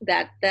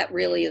that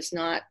really is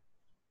not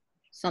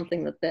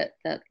something that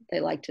they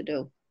like to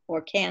do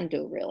or can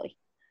do, really.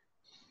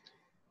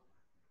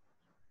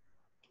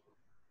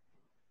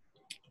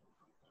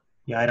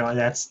 yeah, I don't,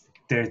 that's,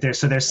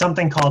 so there's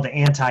something called the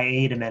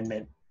anti-aid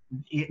amendment.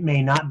 It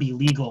may not be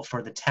legal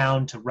for the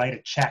town to write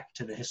a check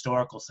to the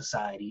Historical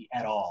Society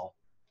at all.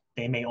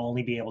 They may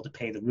only be able to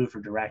pay the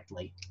roofer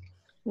directly.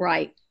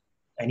 Right.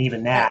 And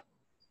even that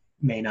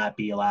may not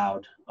be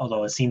allowed,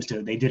 although it seems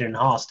to, they did it in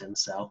Holliston,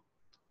 so.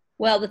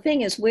 Well, the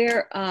thing is,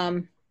 we're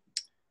having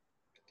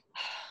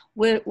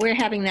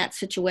that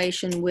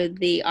situation with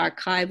the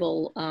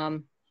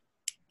archival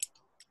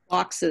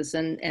boxes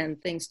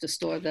and things to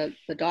store the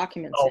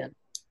documents Oh. in.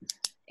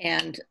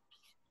 And,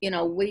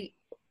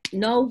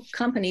 no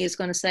company is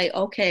going to say,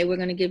 okay, we're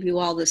going to give you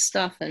all this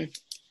stuff and,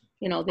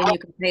 then you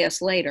can pay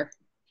us later.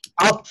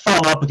 I'll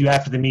follow up with you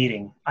after the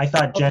meeting. I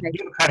thought, Jen, Okay. you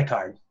have a credit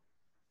card,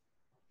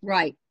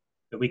 Right.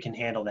 that we can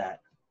handle that.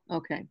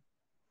 Okay.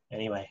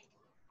 Anyway,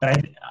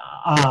 but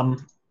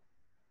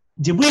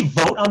Did we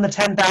vote on the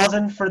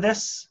 10,000 for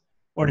this,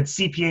 or did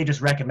CPA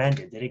just recommend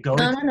it? Did it go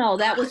No, to no, no,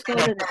 that was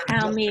voted at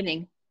town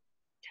meeting.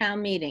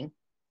 Town meeting.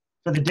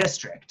 for the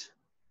district?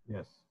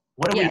 Yes.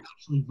 What did we Yes.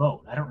 actually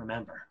vote? I don't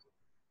remember.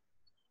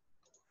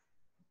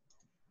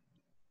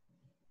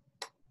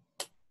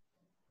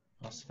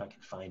 I'll see if I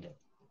can find it.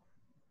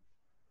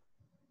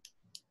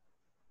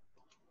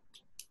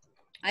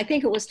 I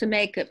think it was to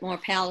make it more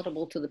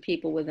palatable to the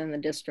people within the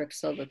district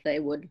so that they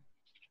would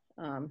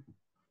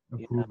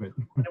Approve it.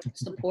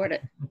 support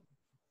it.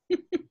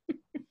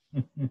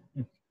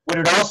 Would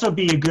it also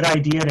be a good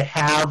idea to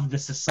have the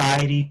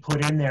society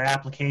put in their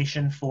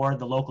application for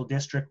the local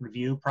district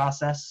review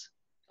process?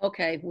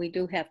 Okay, we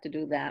do have to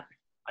do that.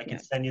 I can Yeah.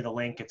 send you the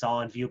link. It's all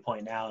on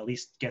Viewpoint now. At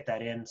least get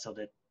that in so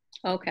that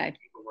Okay,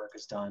 paperwork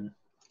is done.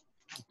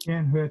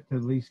 Can't hurt to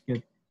at least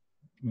get,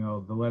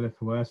 the letter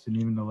to us and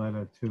even the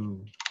letter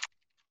to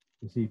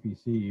the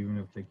CPC, even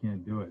if they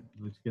can't do it.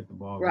 Let's get the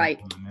ball Right.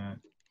 rolling on that.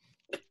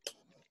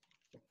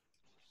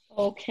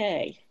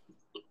 okay.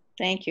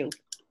 Thank you.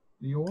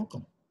 You're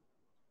welcome.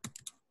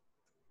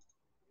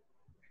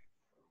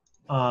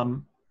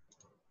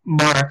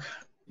 Mark,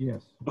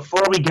 Yes.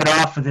 before we get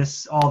off of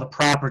this, all the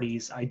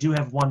properties, I do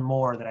have one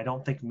more that I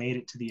don't think made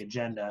it to the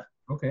agenda.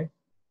 Okay.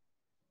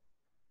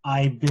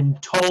 I've been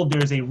told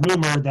there's a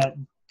rumor that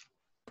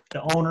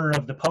the owner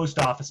of the post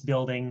office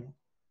building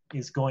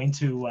is going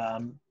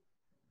to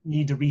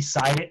need to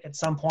re-site it at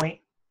some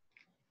point.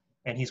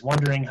 And he's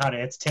wondering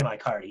it's Tim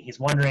Icardi. He's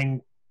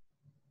wondering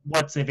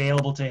what's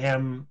available to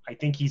him. I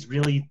think he's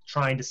really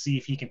trying to see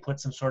if he can put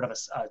some sort of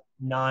a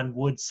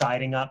non-wood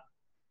siding up.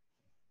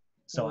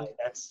 So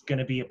that's going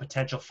to be a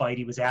potential fight.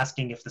 He was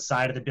asking if the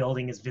side of the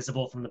building is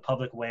visible from the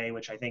public way,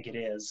 which I think it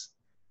is.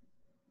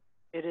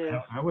 It is.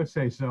 I would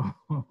say so.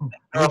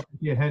 If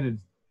you're headed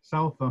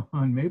south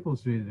on Maple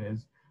Street, it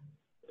is.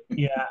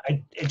 Yeah,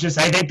 I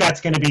think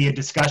that's going to be a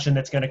discussion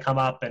that's going to come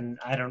up, and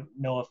I don't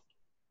know if,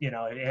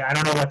 I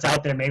don't know what's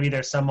out there. Maybe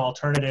there's some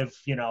alternative,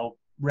 About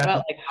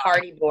like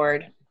hardy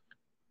board.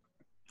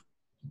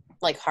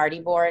 Like hardy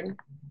board.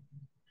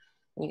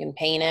 You can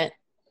paint it.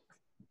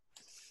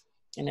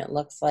 And it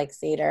looks like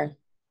cedar.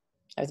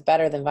 It's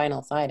better than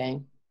vinyl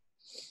siding.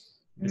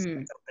 Is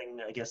that something,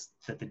 I guess,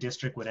 that the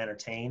district would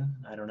entertain?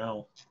 I don't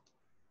know.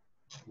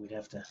 We'd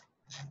have to.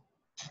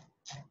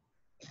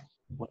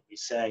 What do we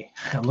say?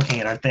 I'm looking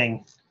at our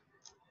thing.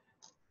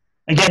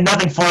 Again,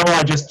 nothing formal.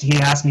 He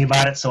asked me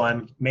about it, so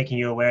I'm making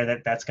you aware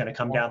that that's going to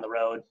come down the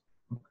road.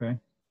 Okay.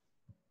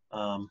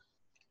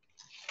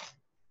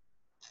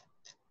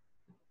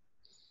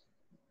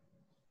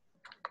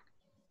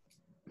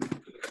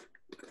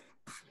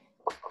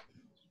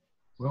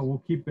 Well,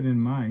 we'll keep it in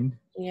mind.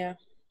 Yeah.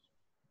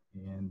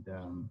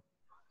 And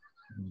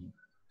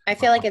I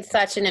feel like it's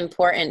such an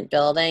important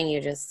building.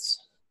 You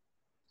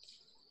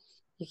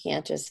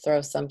can't just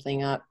throw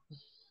something up.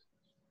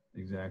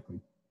 exactly.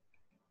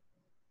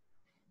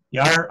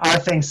 Yeah, our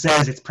thing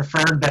says it's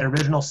preferred that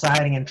original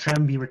siding and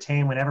trim be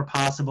retained whenever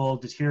possible.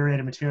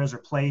 Deteriorated materials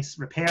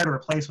repaired or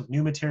replaced with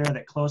new material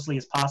that closely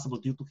as possible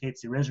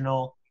duplicates the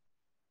original.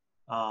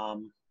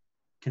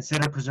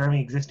 Consider preserving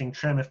existing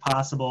trim if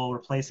possible,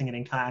 replacing it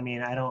in kind. I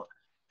mean,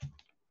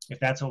 if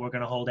that's what we're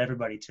going to hold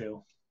everybody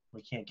to,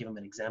 we can't give them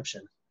an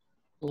exemption.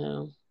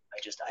 No.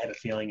 I have a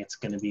feeling it's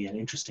going to be an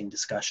interesting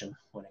discussion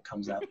when it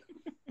comes up.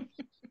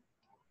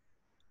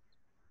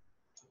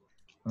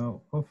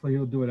 Well, hopefully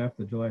he'll do it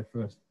after July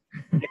 1st.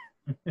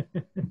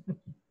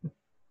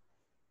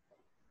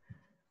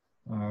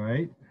 All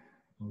right.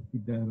 We'll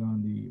keep that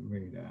on the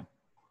radar.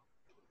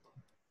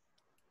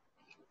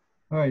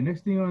 All right,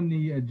 next thing on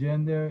the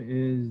agenda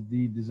is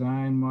the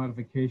design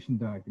modification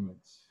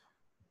documents.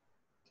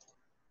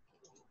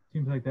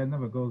 Seems like that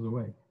never goes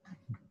away.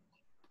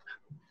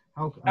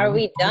 Are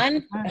we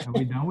done? Are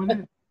we done with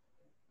it?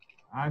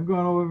 I've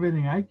gone over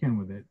everything I can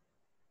with it.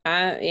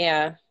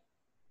 Yeah.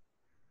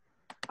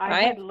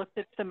 I had looked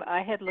at some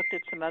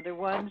other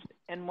ones,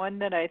 and one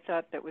that I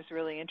thought that was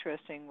really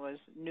interesting was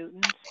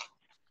Newton,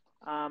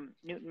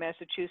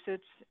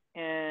 Massachusetts,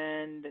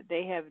 and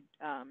they have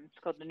it's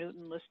called the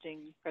Newton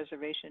Listing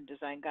Preservation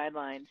Design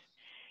Guidelines,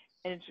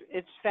 and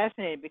it's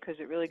fascinating because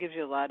it really gives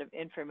you a lot of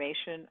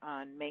information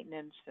on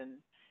maintenance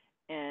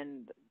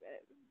and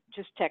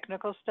just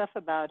technical stuff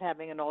about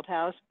having an old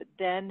house, but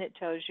then it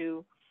tells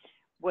you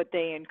what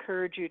they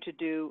encourage you to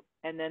do,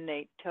 and then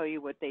they tell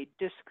you what they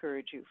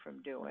discourage you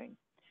from doing.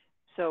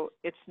 So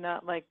it's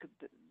not like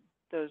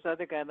those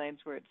other guidelines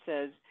where it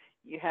says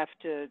you have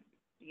to,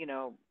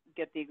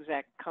 get the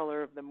exact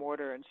color of the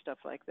mortar and stuff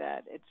like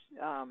that. It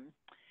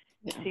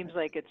seems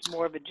like it's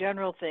more of a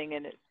general thing,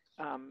 and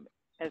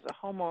as a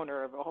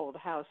homeowner of a old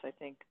house, I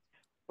think,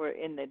 or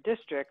in the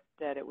district,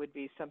 that it would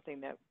be something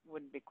that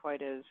wouldn't be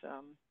quite as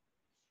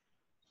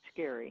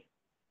scary.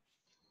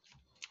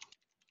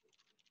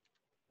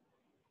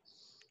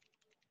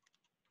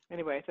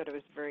 Anyway, I thought it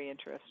was very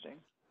interesting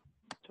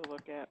to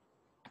look at.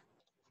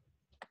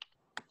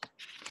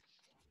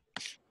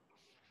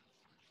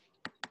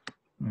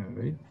 All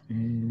right.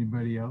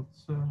 Anybody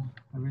else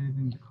have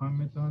anything to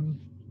comment on?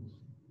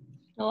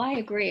 No, I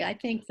agree. I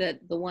think that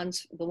the one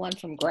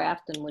from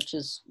Grafton, which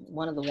is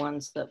one of the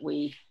ones that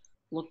we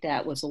looked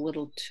at, was a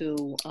little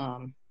too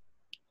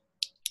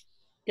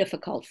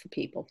difficult for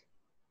people.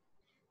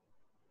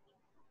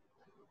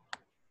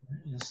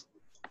 Is-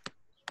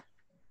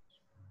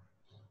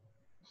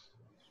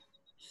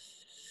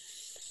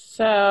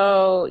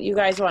 So you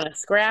guys want to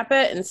scrap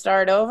it and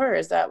start over?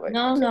 Is that what?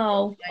 No,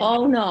 no.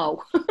 Oh,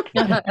 no.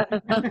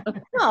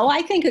 No,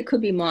 I think it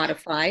could be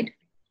modified.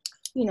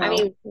 You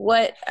know,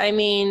 I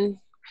mean,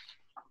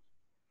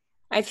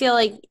 I feel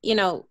like,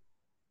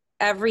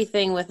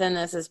 everything within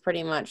this is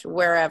pretty much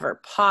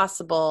wherever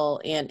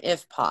possible and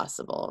if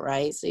possible,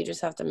 right? So you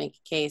just have to make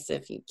a case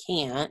if you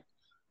can't,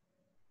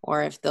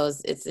 or if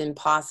it's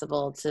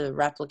impossible to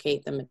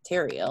replicate the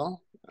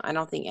material. I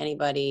don't think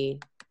anybody,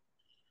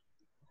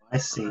 I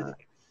see.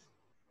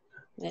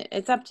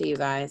 it's up to you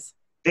guys.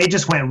 They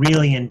just went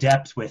really in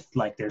depth with,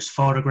 like, there's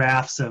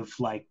photographs of,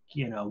 like,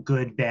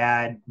 good,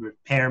 bad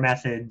repair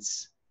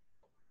methods.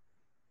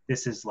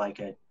 This is like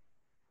a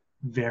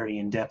very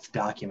in-depth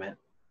document,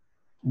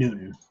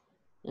 Newton.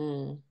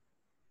 Mm.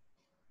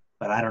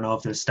 But I don't know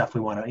if there's stuff we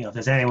want to, if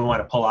there's anything we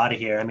want to pull out of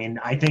here. I mean,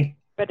 I think.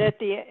 But at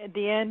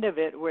the end of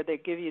it, where they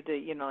give you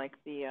the, like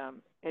the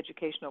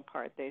educational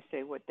part, they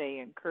say what they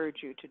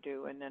encourage you to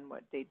do and then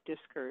what they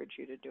discourage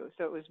you to do.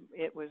 So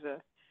it was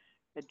a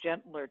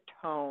gentler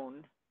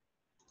tone,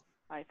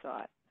 I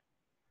thought.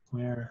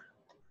 Where?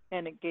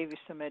 And it gave you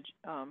some it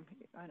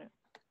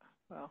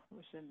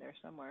was in there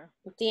somewhere.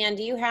 Dan,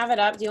 do you have it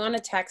up? Do you want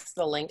to text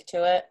the link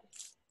to it?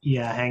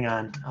 Yeah, hang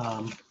on.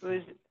 It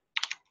was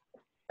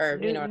Or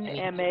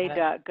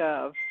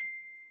newtonma.gov,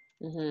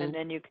 Mm-hmm. and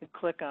then you can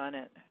click on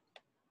it.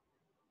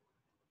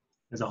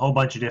 There's a whole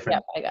bunch of different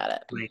Yep, I got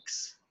it.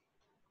 links.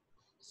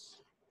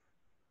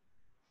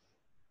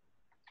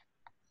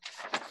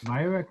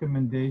 My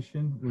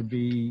recommendation would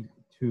be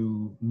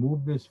to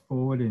move this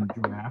forward in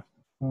draft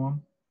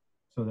form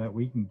so that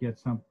we can get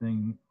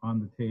something on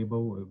the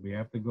table. We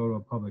have to go to a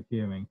public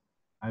hearing.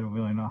 I don't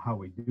really know how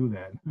we do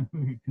that,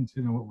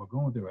 considering what we're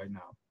going through right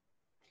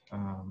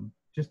now.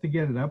 Just to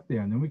get it up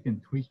there, and then we can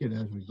tweak it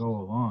as we go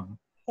along.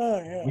 Oh,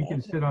 yeah. We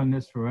can sit on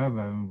this forever,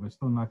 and we're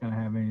still not going to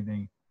have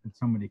anything that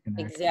somebody can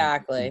actually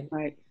Exactly.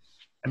 right.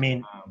 I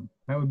mean,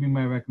 that would be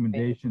my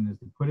recommendation, is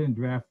to put it in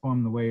draft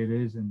form the way it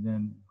is, and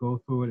then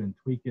go through it and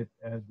tweak it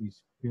as we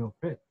feel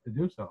fit to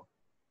do so.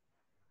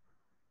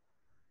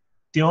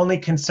 the only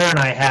concern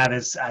I have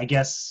is, I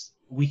guess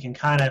we can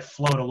kind of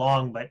float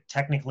along, but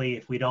technically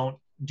if we don't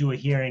do a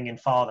hearing and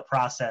follow the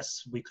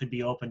process, we could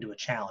be open to a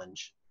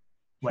challenge.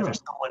 Whether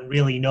Sure. someone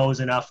really knows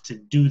enough to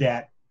do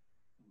that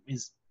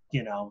is,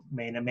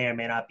 may or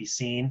may not be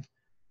seen.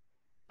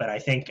 But I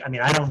think,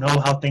 I don't know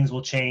how things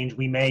will change.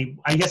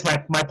 I guess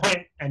my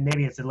point, and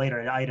maybe it's a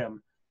later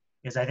item,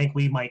 is I think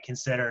we might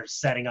consider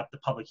setting up the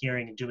public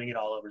hearing and doing it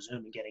all over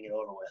Zoom and getting it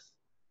over with.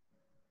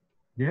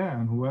 Yeah,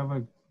 and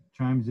whoever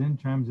chimes in,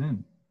 chimes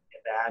in.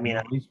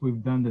 At least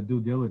we've done the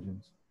due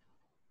diligence.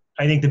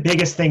 I think the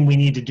biggest thing we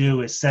need to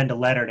do is send a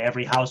letter to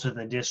every house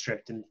within the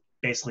district and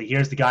basically,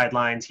 here's the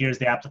guidelines, here's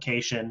the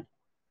application,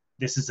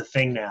 this is a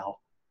thing now.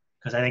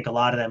 Because I think a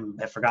lot of them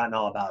have forgotten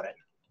all about it.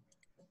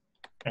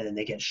 And then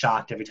they get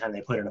shocked every time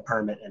they put in a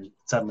permit and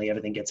suddenly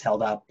everything gets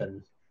held up.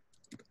 And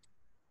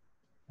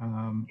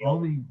I'm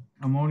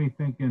only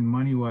thinking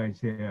money-wise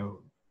here.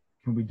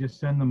 Can we just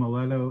send them a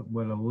letter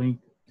with a link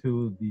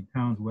to the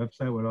town's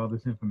website with all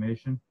this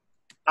information?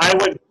 I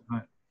would,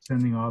 Not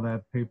sending all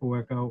that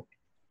paperwork out?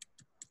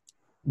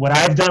 what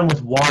I've done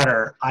with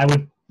water, I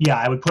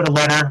would put a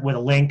letter with a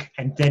link,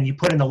 and then you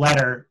put in the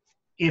letter,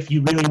 if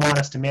you really want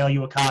us to mail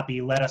you a copy,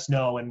 let us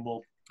know, and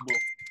we'll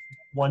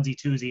onesie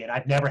twosie. And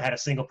I've never had a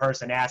single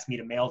person ask me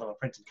to mail them a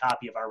printed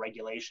copy of our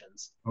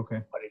regulations.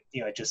 Okay. But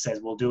it just says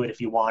we'll do it if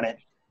you want it.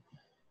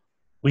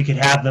 We could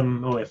have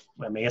them. I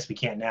guess we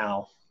can't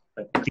now,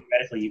 but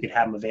theoretically you could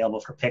have them available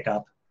for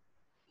pickup.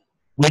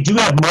 We do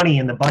have money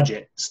in the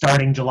budget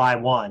starting July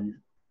 1.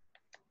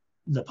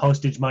 The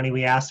postage money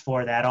we asked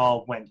for, that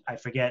all went. I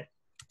forget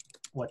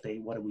what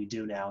do we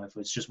do now? If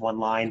it's just one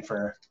line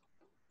for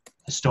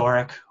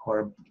historic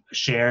or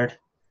shared.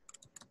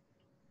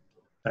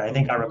 But I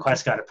think our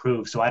request got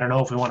approved. So I don't know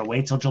if we want to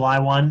wait till July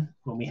 1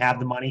 when we have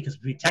the money, because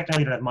we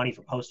technically don't have money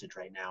for postage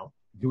right now.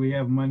 Do we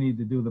have money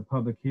to do the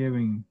public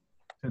hearing,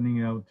 sending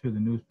it out to the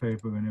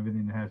newspaper and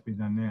everything that has to be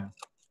done there?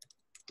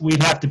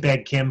 We'd have to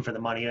beg Kim for the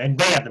money, and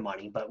they have the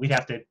money, but we'd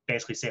have to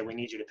basically say, we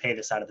need you to pay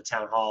this out of the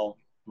town hall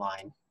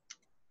line.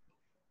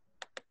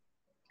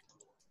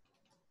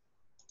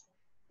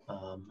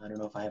 I don't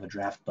know if I have a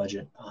draft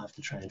budget. I'll have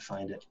to try and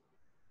find it.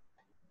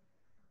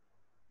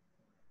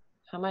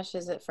 How much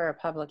is it for a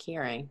public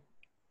hearing?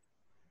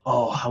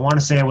 Oh, I want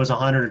to say it was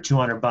 $100 or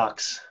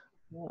 $200.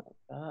 Oh,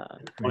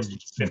 God.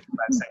 Postage is 55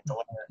 cents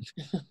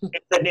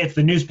delivered. It's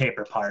the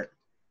newspaper part.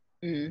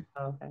 Mhm.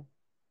 Okay.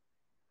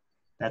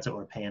 That's what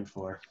we're paying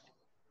for.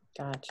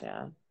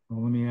 Gotcha.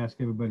 Well, let me ask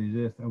everybody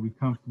this. Are we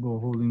comfortable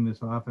holding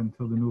this off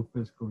until the new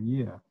fiscal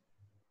year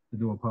to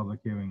do a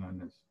public hearing on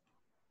this?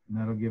 And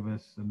that'll give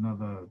us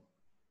another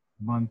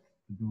month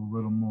to do a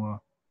little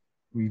more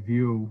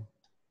review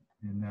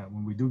And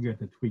when we do get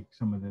to tweak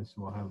some of this,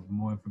 we'll have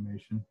more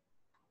information.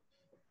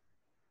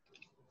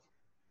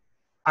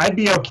 I'd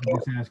be okay.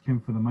 Just ask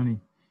him for the money.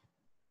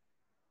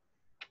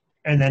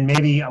 And then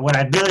maybe what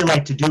I'd really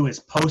like to do is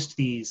post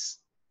these,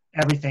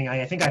 everything.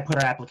 I think I put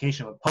our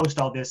application, but post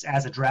all this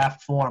as a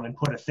draft form and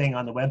put a thing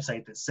on the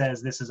website that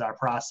says this is our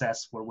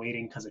process. We're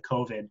waiting because of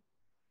COVID.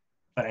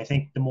 But I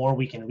think the more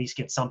we can at least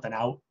get something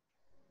out.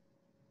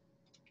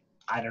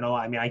 I don't know.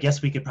 I mean, I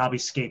guess we could probably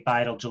skate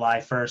by till July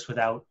 1st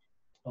without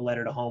a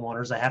letter to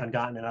homeowners. I haven't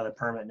gotten another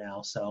permit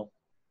now, so.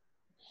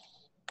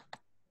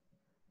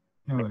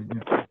 No,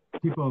 yeah,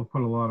 people have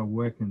put a lot of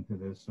work into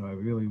this, so I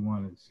really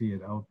want to see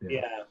it out there.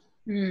 Yeah.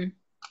 Mm.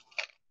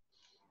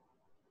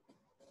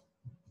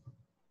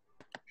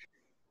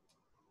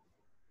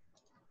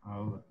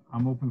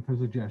 I'm open for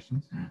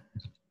suggestions.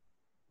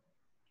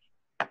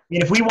 I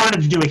mean, if we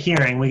wanted to do a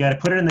hearing, we got to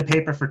put it in the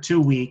paper for 2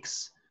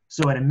 weeks.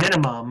 So at a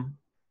minimum,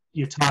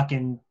 you're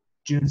talking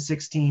June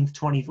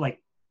 16th,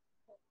 like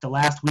the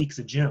last weeks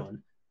of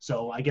June.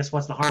 So I guess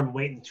what's the harm in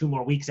waiting 2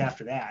 more weeks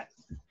after that?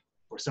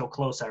 We're so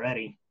close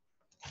already.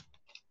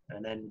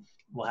 And then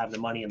we'll have the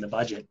money in the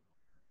budget.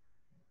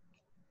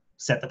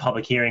 Set the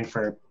public hearing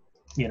for,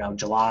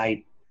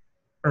 July,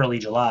 early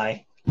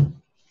July.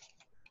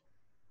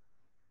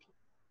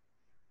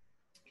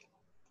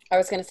 I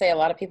was going to say a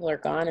lot of people are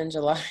gone in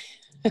July.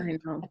 I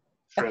know.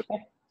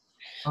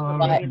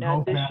 Maybe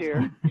not this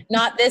year.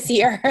 Not this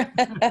year. Yeah.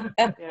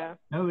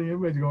 I don't think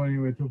everybody's going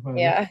anywhere too far.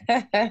 Yeah.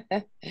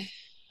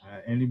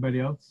 Anybody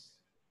else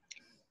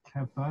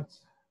have thoughts?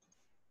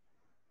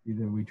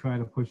 Either we try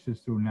to push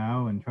this through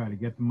now and try to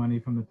get the money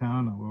from the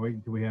town, or we're waiting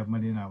until we have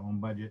money in our own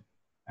budget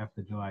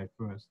after July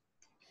 1st.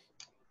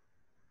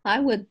 I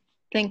would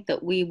think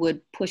that we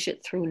would push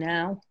it through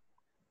now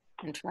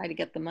and try to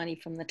get the money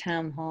from the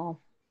town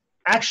hall.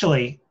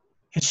 Actually,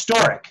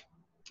 historic.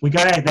 We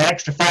got that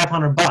extra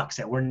 $500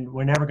 that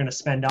we're never going to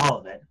spend all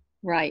of it.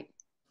 Right.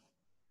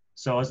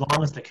 So as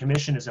long as the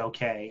commission is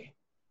okay,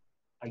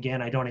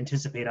 again, I don't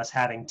anticipate us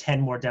having 10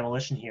 more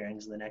demolition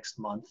hearings in the next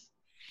month.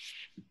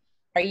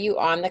 Are you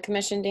on the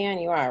commission, Dan?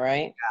 You are,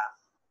 right?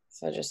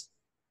 Yeah. So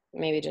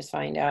maybe just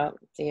find out,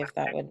 see if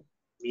that would.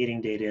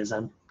 Meeting date is,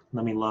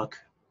 let me look.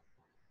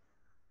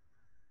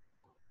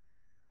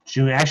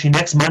 June, actually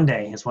next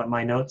Monday is what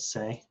my notes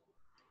say.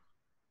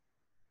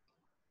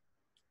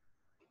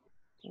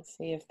 Let's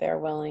see if they're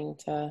willing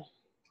to.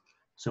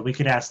 So we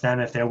could ask them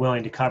if they're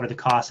willing to cover the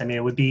cost. I mean,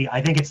 it would be,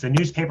 I think it's the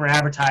newspaper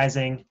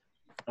advertising,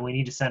 and we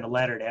need to send a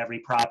letter to every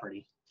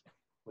property,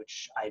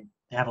 which I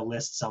have a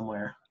list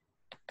somewhere.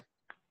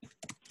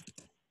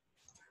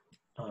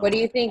 What do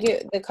you think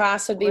the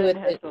cost would be Lynn with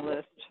has the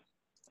list,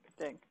 I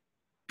think.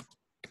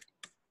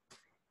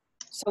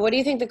 So what do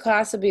you think the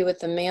cost would be with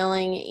the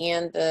mailing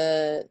and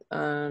the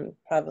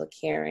public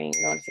hearing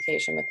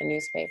notification with the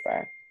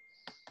newspaper?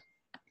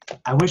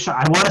 I want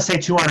to say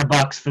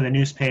 $200 for the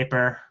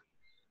newspaper.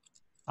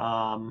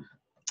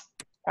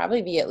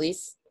 Probably be at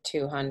least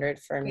 200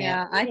 for me.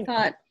 Yeah,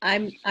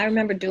 I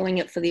remember doing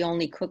it for the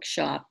Only Cook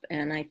Shop,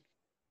 and I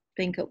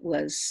think it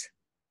was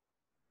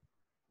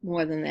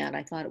more than that.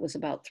 I thought it was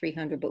about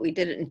 300, but we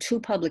did it in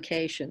 2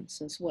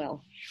 publications as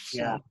well. So.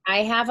 Yeah. I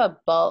have a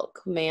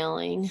bulk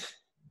mailing.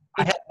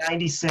 I have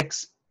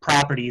 96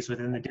 properties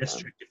within the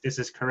district, if this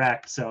is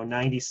correct. So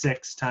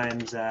 96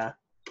 times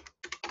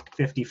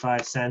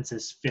 55 cents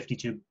is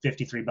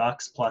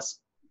 $53 plus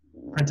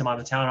print them on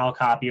the town hall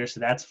copier, so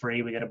that's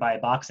free. We got to buy a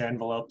box of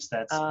envelopes.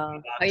 That's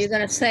are you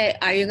going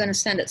to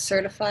send it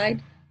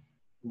certified?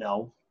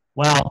 No.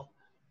 Well,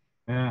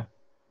 Yeah.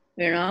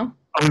 Are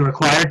we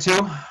required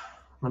to?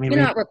 Let me You're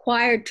read. not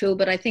required to,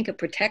 but I think it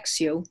protects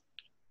you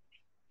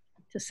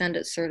to send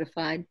it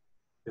certified.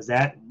 Because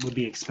that would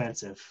be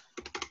expensive.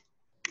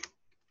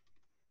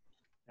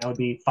 That would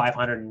be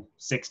 $560.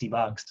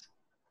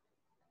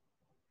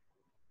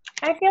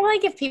 I feel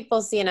like if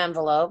people see an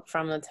envelope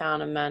from the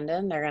town of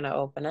Mendon, they're going to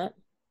open it.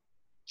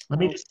 Let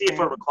me just see if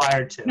we're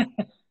required to.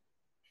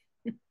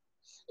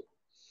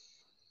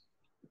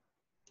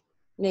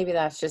 Maybe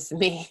that's just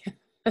me.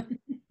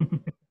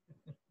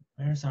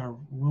 Where's our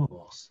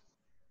rules?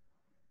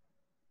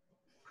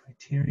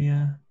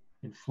 Criteria,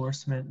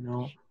 enforcement,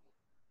 no.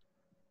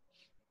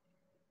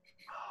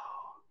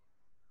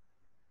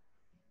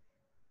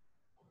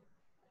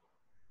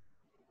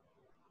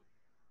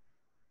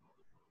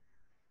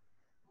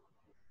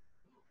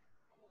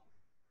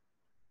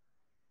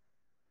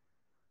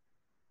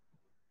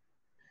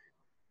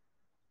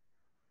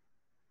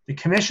 The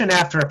commission,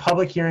 after a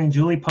public hearing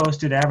duly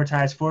posted,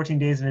 advertised 14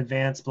 days in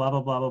advance, blah,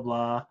 blah, blah, blah,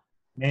 blah,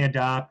 may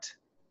adopt.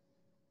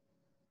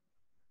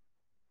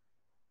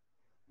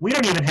 We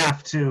don't even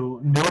have to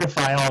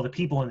notify all the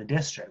people in the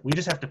district. We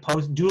just have to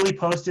post, duly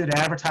posted,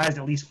 advertised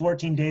at least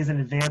 14 days in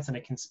advance in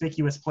a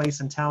conspicuous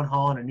place in town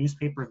hall and a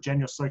newspaper of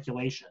general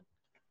circulation.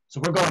 So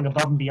we're going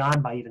above and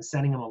beyond by even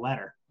sending them a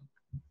letter.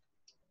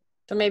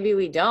 So maybe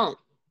we don't.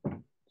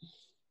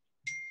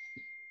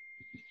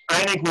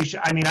 I think we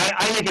should. I mean,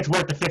 I think it's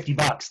worth the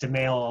 $50 to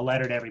mail a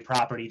letter to every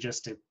property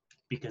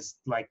because,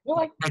 like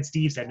Ed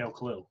Steves had no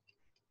clue.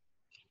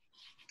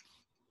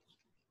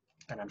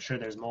 and I'm sure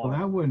there's Well, more.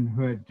 that wouldn't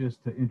hurt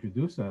just to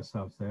introduce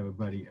ourselves to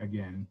everybody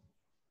again.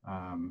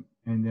 And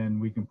then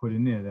we can put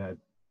in there that,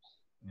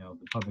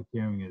 the public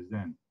hearing is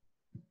then.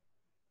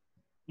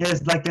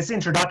 There's like this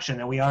introduction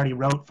that we already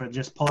wrote for,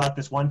 just pull out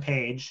this one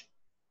page,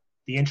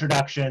 the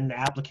introduction, the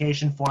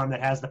application form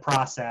that has the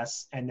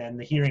process, and then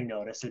the hearing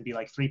notice. It'd be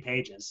like 3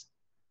 pages.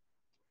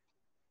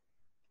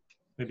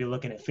 We'd be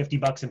looking at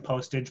 $50 in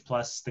postage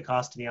plus the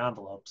cost of the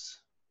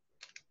envelopes.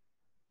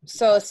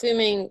 So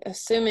assuming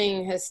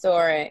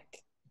Historic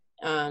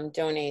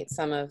donate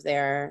some of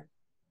their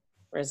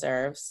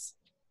reserves,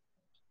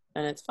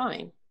 then it's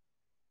fine.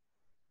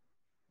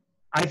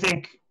 I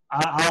think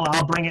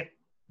I'll bring it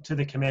to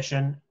the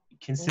commission.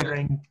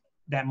 Considering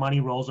that money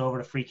rolls over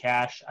to free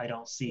cash, I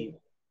don't see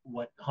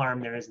what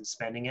harm there is in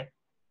spending it.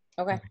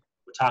 Okay.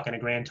 We're talking a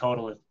grand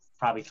total of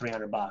probably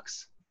 $300.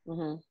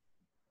 Mm-hmm.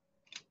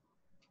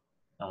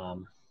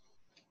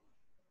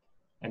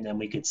 And then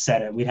we could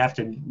set it. We'd have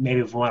to, maybe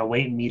if we want to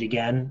wait and meet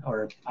again,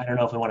 or I don't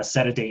know if we want to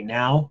set a date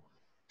now,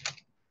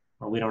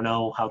 or we don't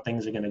know how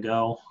things are going to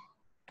go.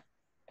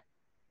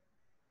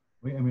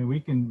 We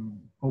can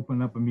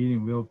open up a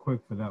meeting real quick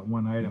for that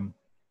one item.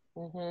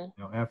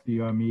 Mm-hmm. After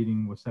your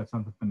meeting, we'll set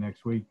something for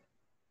next week.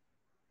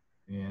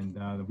 And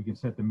we can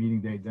set the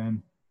meeting date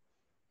then.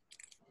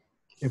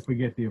 If we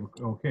get the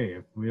okay.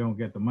 If we don't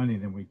get the money,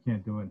 then we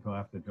can't do it until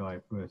after July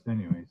 1st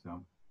anyway,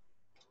 so.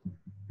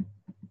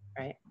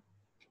 Right.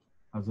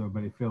 How's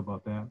everybody feel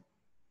about that?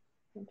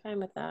 I'm fine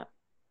with that.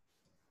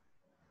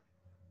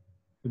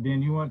 So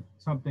Dan, you want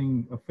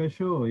something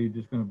official, or are you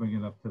just gonna bring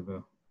it up to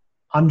the?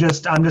 I'm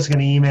just going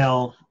to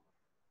email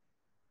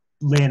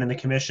Lynn and the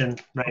commission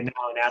right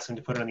now and ask them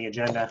to put it on the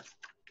agenda.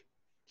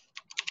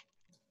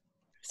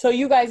 So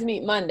you guys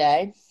meet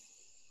Monday.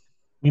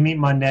 We meet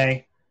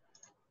Monday.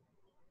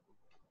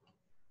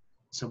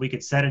 So we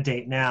could set a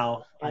date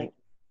now. I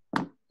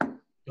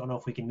don't know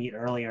if we can meet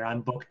earlier.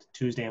 I'm booked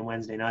Tuesday and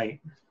Wednesday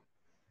night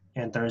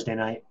and Thursday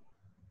night.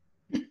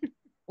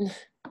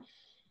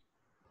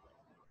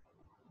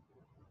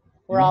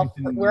 We're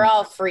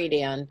all free,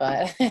 Dan,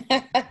 but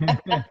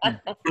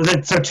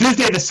So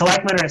Tuesday the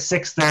selectmen are at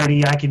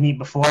 6:30. I can meet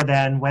before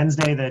then.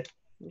 Wednesday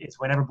it's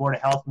whenever Board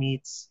of Health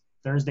meets.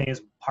 Thursday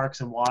is Parks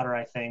and Water,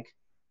 I think.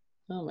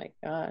 oh my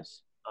gosh.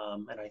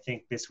 And I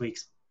think this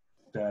week's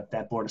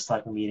that Board of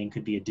Selectmen meeting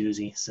could be a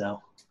doozy.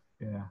 So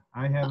Yeah,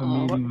 I have a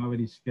meeting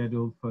already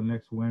scheduled for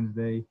next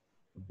Wednesday.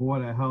 The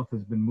Board of Health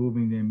has been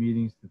moving their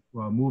meetings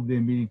moved their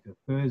meeting to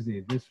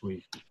Thursday this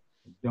week.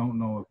 I don't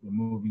know if they're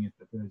moving it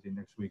to Thursday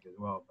next week as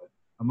well, but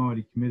I'm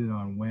already committed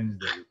on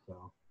Wednesday,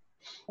 so.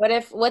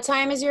 What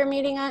time is your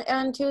meeting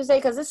on Tuesday?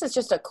 Because this is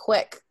just a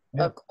quick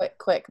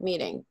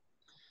meeting.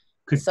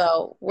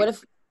 So what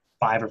if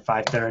 5 or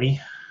 5:30.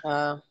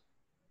 Yeah,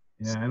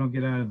 I don't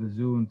get out of the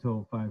zoo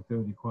until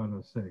 5:30,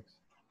 5:45.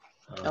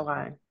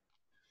 okay.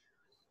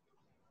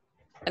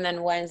 And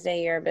then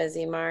Wednesday you're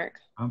busy, Mark.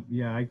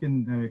 Yeah, I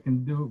can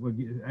do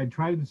it. I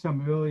tried to do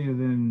something earlier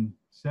than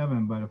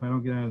 7, but if I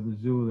don't get out of the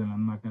zoo, then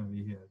I'm not going to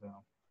be here. So.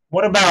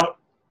 What about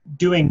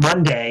doing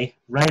Monday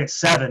right at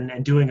 7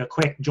 and doing a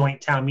quick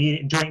joint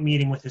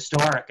meeting with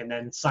Historic, and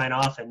then sign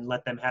off and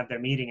let them have their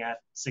meeting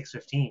at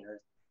 6:15?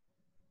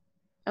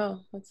 Oh,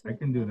 that's I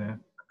can do that.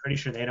 I'm pretty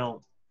sure they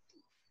don't.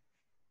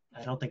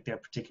 I don't think they're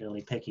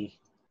particularly picky.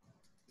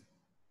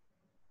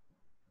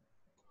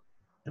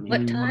 I mean,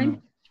 What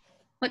time?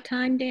 What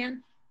time,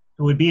 Dan?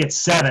 it would be at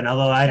 7,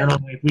 although I don't know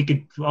if we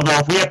could, although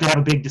if we have to have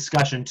a big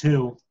discussion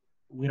too,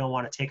 we don't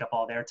want to take up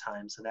all their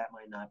time, so that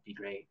might not be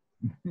great.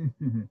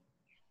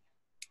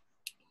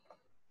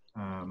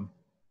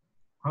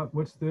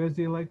 What's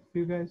Thursday like for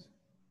you guys?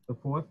 The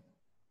 4th?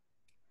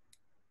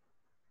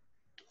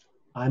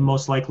 I'm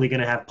most likely going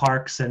to have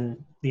Parks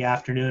in the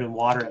afternoon and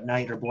Water at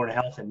night, or Board of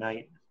Health at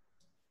night.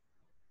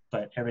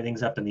 But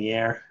everything's up in the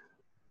air.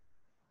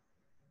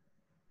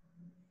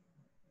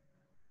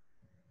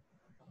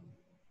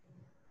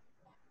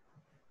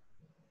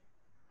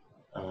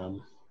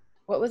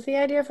 What was the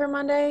idea for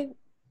Monday?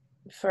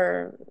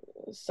 So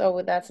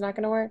that's not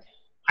going to work?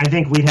 I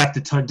think we'd have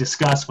to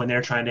discuss when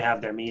they're trying to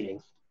have their meeting.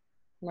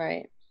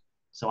 Right.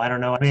 So I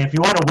don't know. I mean, if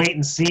you want to wait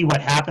and see what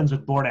happens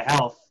with Board of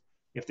Health,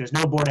 if there's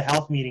no Board of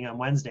Health meeting on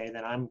Wednesday,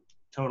 then I'm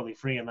totally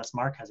free unless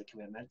Mark has a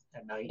commitment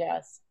at night.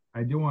 Yes.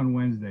 I do on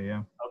Wednesday,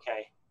 yeah.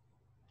 Okay.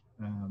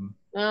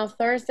 Well,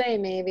 Thursday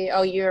maybe.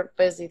 Oh, you're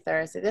busy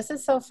Thursday. This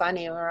is so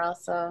funny. We're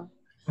also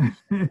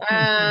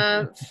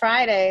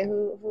Friday.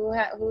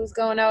 Who's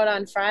going out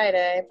on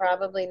Friday?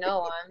 Probably no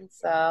one.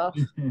 So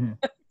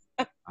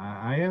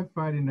I have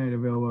Friday night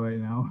available right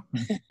now.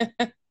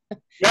 The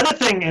other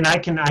thing, and I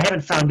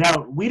haven't found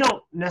out, we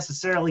don't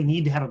necessarily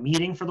need to have a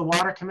meeting for the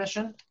Water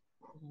Commission.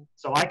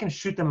 So I can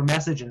shoot them a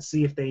message and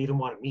see if they even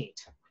want to meet.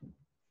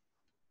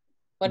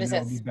 what is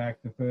I'll it? be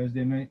back to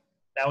Thursday night.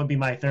 That would be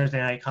my Thursday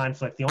night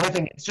conflict. The only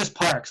thing, it's just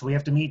parks. We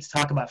have to meet to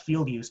talk about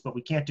field use, but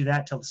we can't do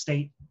that till the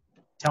state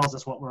tells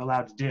us what we're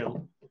allowed to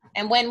do.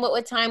 And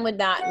what time would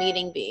that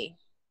meeting be?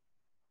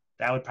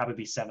 That would probably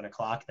be 7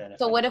 o'clock then.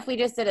 So what if we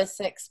just did a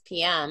 6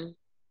 p.m.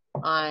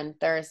 on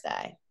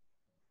Thursday?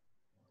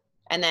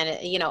 And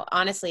then, you know,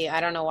 honestly, I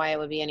don't know why it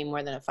would be any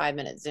more than a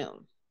 5-minute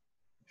Zoom.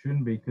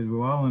 Shouldn't be, because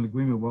we're all in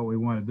agreement what we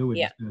want to do. We're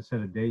Yeah. just gonna set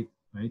a date,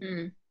 right?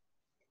 Mm.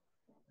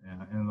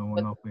 Yeah, and then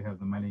we'll know if we have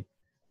the money.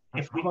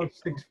 If How about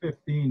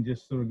 6:15,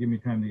 just so it'll give me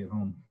time to get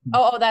home?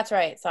 Oh, that's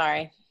right.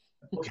 Sorry.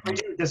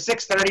 Does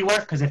 6:30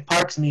 work? Because if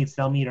Parks meets,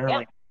 they'll meet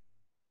early.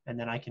 Yeah. And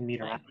then I can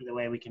meet around, either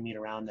way we can meet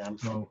around them.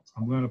 So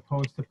I'm gonna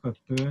post it for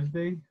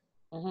Thursday,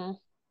 Mm-hmm.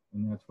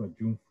 and that's what,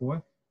 June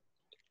 4th?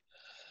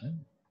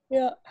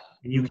 Yeah.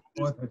 And you June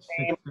 4th at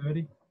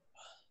 6:30?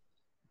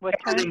 What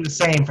time? everything the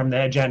same from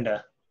the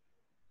agenda.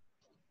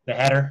 The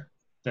header,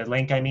 the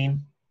link, I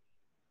mean.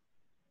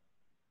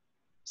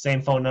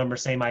 Same phone number,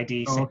 same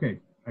ID. Oh, Same, okay,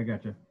 I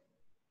got you.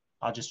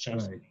 I'll just All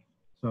change. right.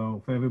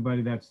 So for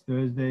everybody, that's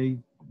Thursday,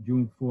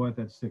 June 4th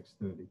at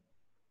 6:30.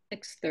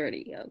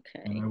 6:30,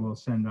 okay. And I will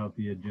send out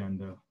the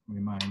agenda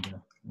reminder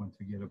once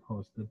we get it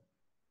posted.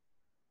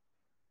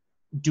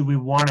 Do we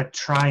want to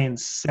try and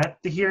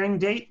set the hearing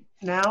date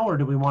now, or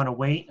do we want to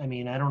wait? I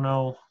mean, I don't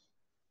know.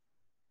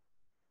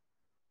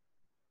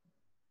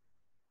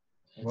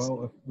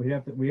 Well, if we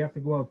have to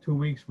go out 2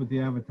 weeks with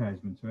the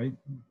advertisements, right?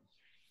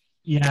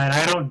 Yeah, and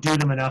I don't do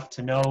them enough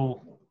to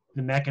know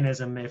the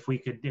mechanism. If we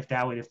could, if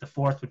the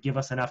 4th would give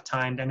us enough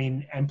time. I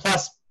mean, and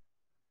plus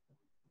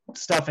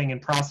stuffing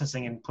and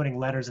processing and putting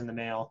letters in the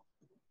mail.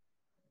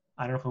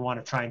 I don't know if we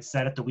want to try and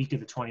set it the week of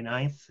the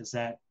 29th. Is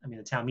that, I mean,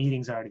 the town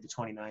meeting's already the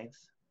 29th.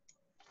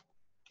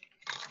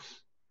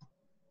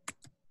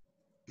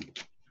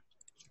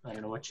 I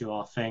don't know what you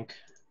all think.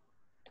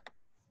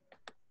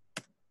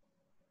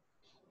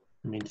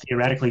 I mean,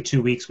 theoretically, 2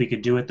 weeks, we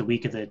could do it the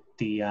week of the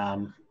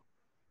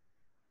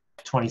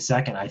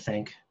 22nd, I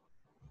think.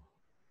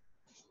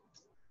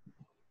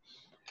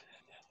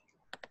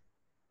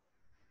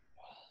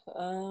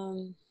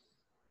 How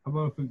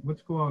about if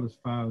let's go out as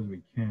far as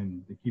we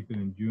can to keep it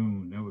in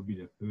June. That would be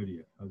the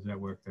 30th. How does that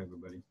work for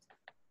everybody?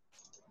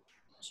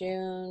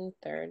 June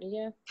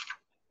 30th.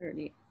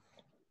 30.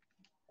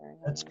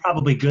 That's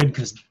probably good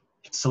because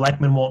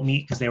selectmen won't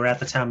meet because they were at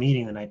the town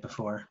meeting the night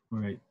before.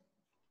 Right.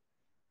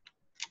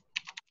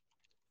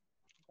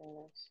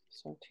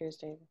 So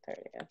Tuesday the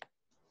 30th.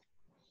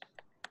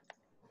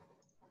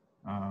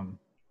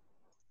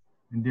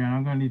 And Dan,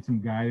 I'm gonna need some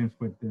guidance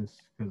with this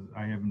because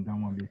I haven't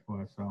done one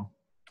before. So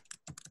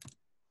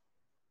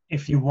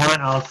If you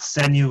want, I'll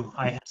send you,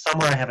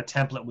 somewhere I have a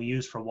template we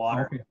use for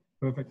water. okay,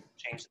 perfect.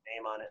 Change the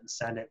name on it and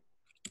send it.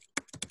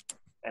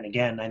 And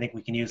again, I think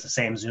we can use the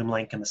same Zoom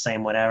link and the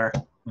same whatever.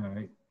 All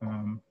right.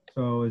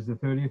 So is the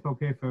 30th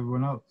okay for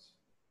everyone else?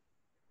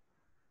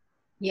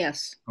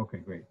 Yes, Okay,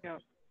 great.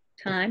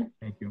 time?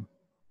 Thank you.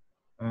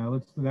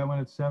 Let's do that one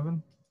at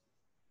 7.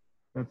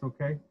 That's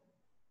okay.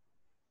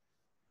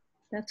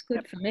 That's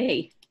good for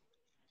me.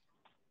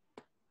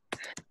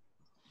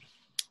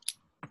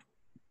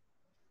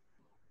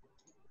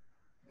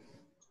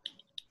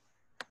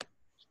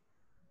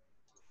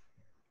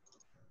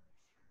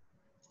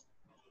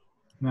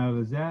 Now,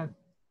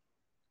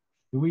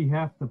 do we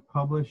have to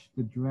publish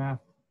the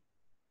draft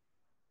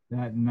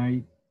that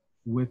night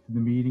with the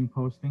meeting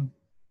posting?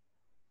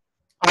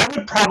 I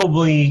would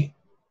probably,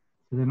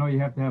 Because I know you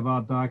have to have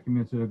all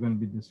documents that are going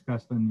to be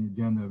discussed on the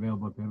agenda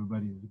available to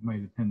everybody who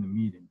might attend the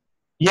meeting.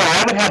 yeah,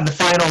 I would have the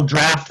final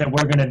draft that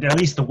we're going to, at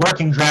least the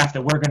working draft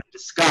that we're going to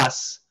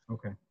discuss.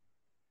 Okay.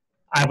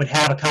 I would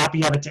have a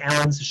copy of it to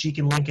Ellen so she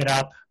can link it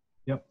up.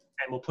 Yep.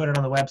 And we'll put it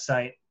on the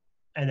website.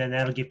 And then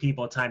that'll give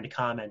people time to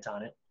comment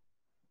on it.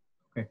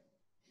 Okay.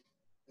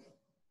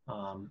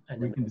 And We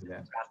then can do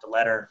that. draft a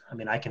letter. I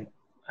mean,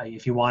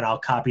 if you want, I'll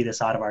copy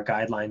this out of our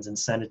guidelines and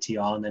send it to you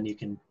all, and then you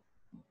can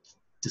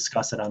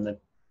discuss it on the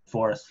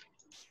 4th.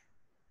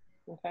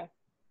 Okay.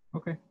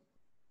 Okay.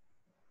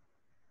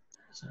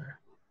 So,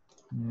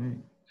 All right.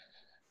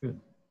 Good.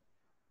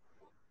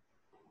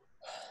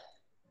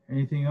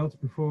 Anything else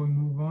before we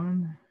move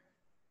on?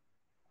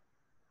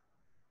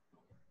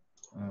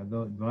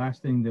 The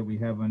last thing that we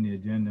have on the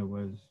agenda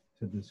was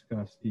to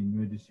discuss the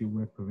emergency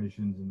work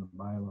provisions in the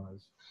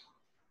bylaws.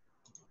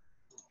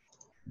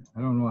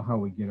 I don't know how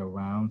we get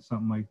around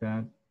something like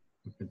that.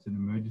 If it's an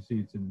emergency,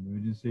 it's an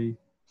emergency.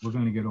 We're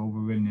going to get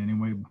overridden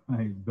anyway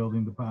by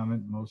building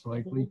department, most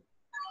likely.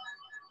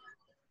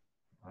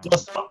 well,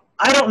 so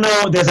I don't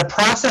know. There's a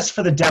process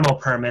for the demo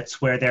permits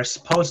where they're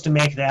supposed to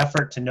make the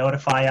effort to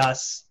notify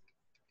us.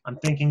 I'm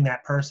thinking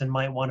that person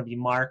might want to be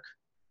Mark.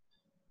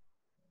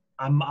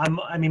 I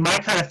mean, my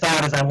kind of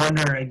thought is I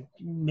wonder,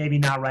 maybe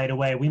not right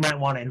away, we might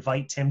want to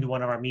invite Tim to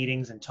one of our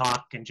meetings and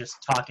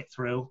just talk it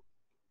through.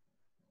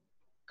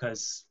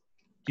 Because,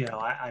 you know,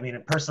 I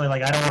mean, personally,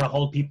 like, I don't want to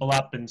hold people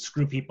up and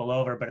screw people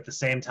over, but at the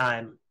same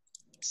time,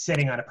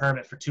 sitting on a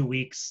permit for 2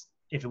 weeks,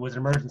 if it was an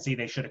emergency,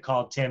 they should have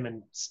called Tim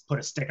and put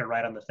a sticker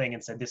right on the thing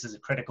and said, this is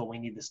critical, we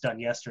need this done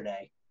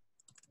yesterday.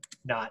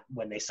 Not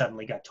when they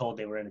suddenly got told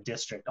they were in a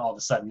district, all of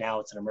a sudden now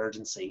it's an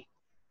emergency.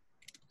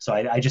 So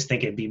I just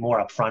think it'd be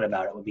more upfront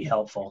about it would be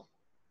helpful.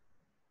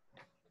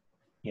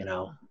 You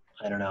know,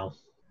 I don't know.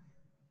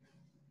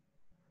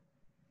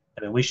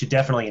 I mean, we should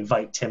definitely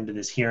invite Tim to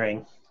this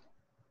hearing.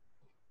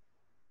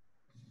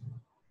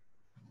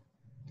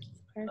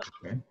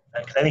 Okay. Okay.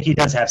 Because I think he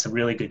does have some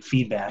really good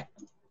feedback,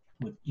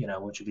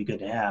 which would be good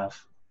to have.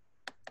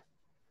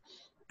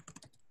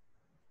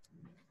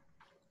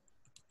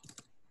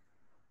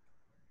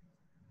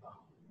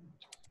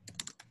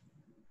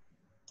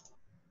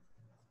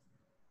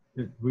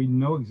 We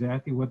know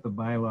exactly what the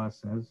bylaw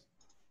says.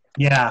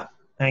 Yeah,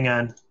 hang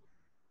on.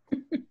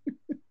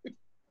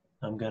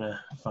 I'm gonna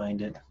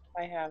find it.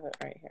 I have it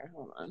right here.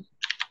 Hold on.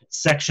 It's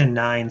section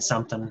 9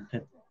 something.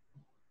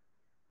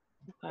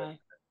 Okay.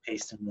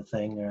 Paste in the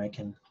thing there. I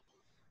can.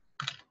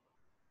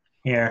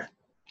 Here,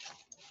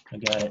 I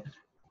got it.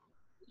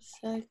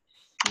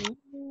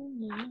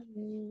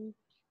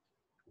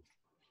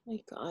 My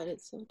God,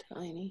 it's so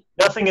tiny.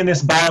 Nothing in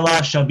this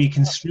bylaw shall be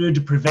construed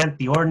to prevent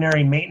the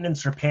ordinary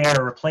maintenance, repair,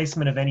 or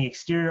replacement of any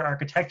exterior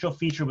architectural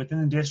feature within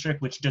the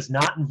district which does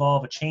not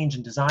involve a change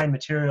in design,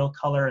 material,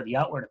 color, or the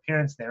outward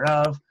appearance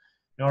thereof,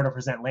 nor to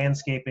present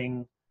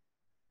landscaping,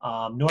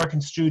 nor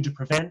construed to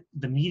prevent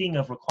the meeting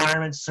of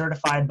requirements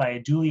certified by a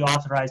duly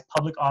authorized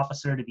public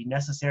officer to be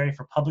necessary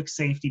for public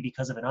safety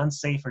because of an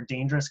unsafe or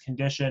dangerous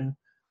condition,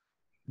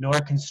 nor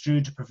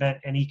construed to prevent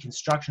any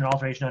construction or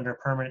alteration under a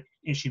permit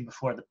issued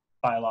before the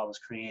bylaw was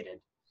created.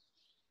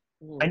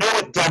 I know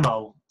with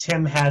demo,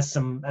 Tim has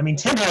some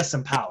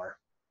power.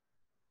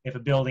 If a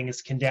building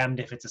is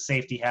condemned, if it's a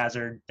safety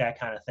hazard, that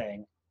kind of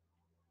thing.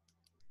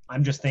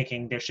 I'm just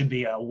thinking there should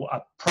be a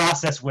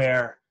process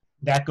where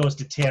that goes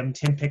to Tim.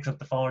 Tim picks up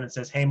the phone and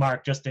says, "Hey,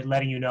 Mark, just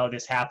letting you know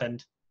this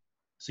happened,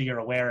 so you're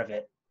aware of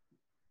it."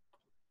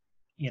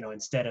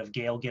 Instead of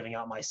Gail giving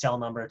out my cell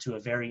number to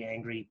a very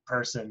angry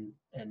person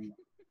and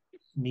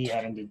me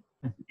having to,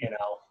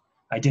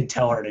 I did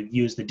tell her to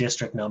use the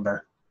district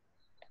number,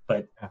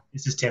 but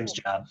this is Tim's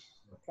job.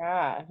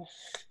 God.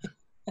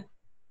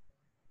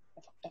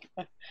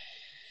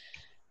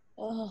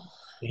 Oh.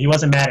 He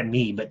wasn't mad at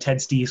me, but Ted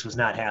Steves was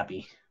not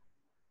happy.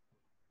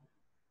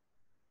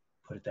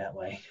 Put it that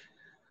way.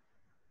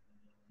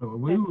 But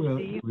we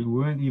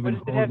weren't even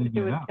What does it have to holding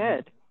do it with up.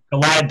 Ted?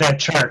 That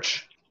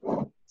church,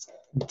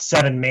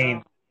 7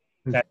 Main.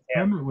 The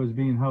permit was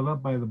being held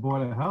up by the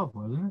Board of Health,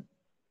 wasn't it?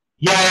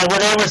 Yeah, well,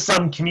 there were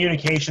some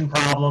communication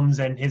problems,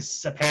 and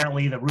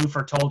apparently the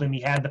roofer told him he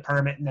had the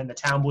permit, and then the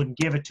town wouldn't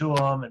give it to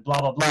him, and blah,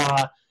 blah,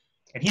 blah.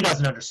 And he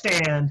doesn't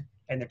understand,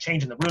 and they're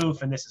changing the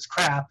roof, and this is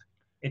crap.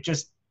 It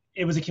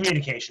was a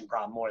communication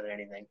problem more than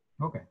anything.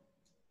 Okay.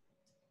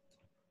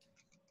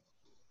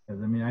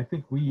 Because, I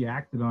think we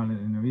acted on it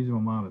in a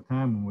reasonable amount of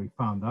time when we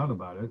found out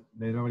about it.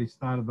 They'd already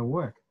started the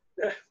work.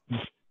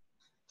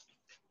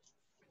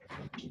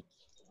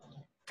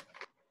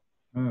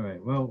 All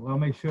right. Well, I'll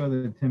make sure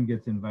that Tim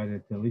gets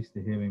invited to at least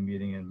the hearing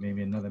meeting and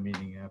maybe another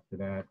meeting after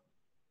that.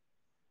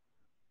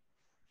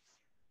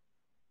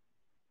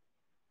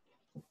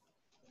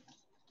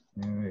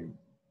 All right.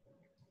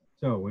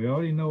 So we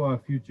already know our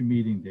future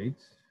meeting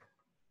dates.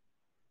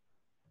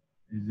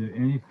 Is there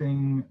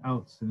anything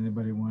else that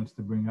anybody wants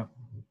to bring up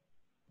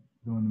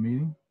during the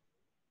meeting?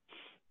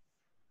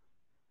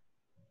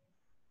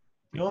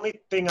 The only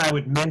thing I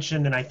would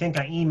mention, and I think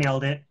I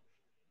emailed it,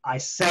 I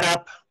set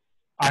up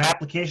our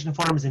application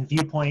forms in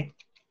Viewpoint,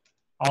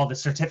 all the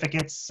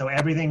certificates, so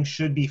everything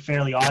should be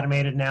fairly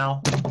automated now.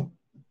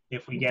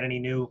 If we get any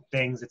new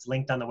things, it's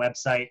linked on the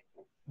website.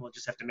 We'll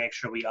just have to make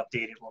sure we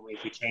update it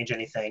if we change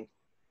anything.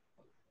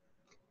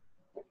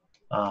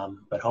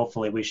 But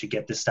hopefully we should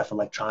get this stuff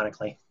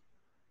electronically.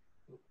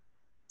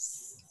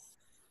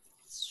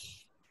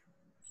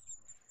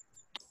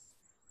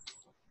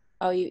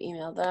 Oh, you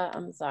emailed that?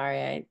 I'm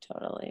sorry, I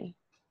totally.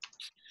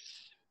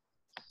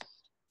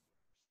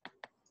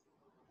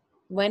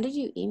 When did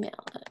you email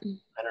it?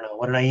 I don't know.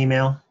 What did I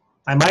email?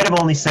 I might have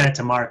only sent it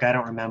to Mark. I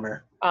don't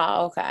remember.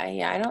 Oh, okay.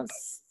 Yeah, I don't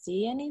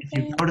see If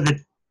anything. you go to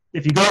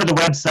the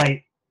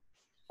website,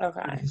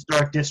 Okay.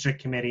 Historic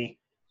District Committee,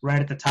 right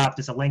at the top,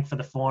 there's a link for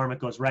the form. It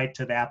goes right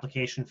to the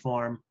application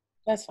form.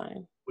 That's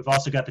fine. We've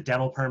also got the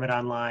demo permit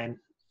online.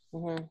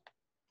 Mm-hmm.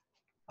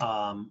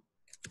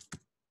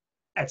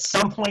 At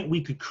some point,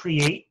 we could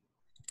create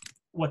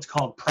what's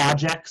called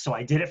projects. So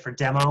I did it for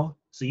demo.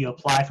 So you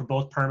apply for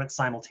both permits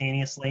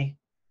simultaneously.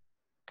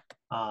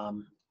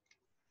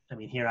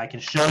 Here I can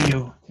show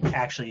you,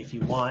 actually, if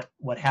you want,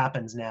 what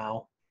happens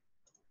now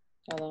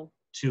Hello.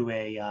 to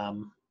a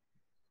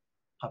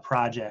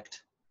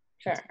project.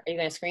 Sure. Are you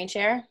going to screen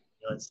share?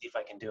 Let's see if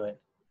I can do it.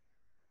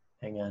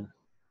 Hang on.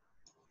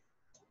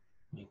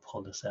 Let me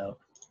pull this out.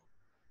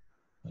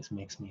 This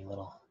makes me a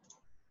little.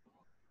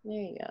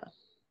 There you go.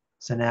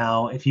 So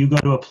now, if you go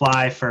to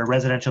apply for a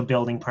residential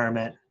building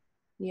permit.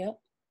 Yep.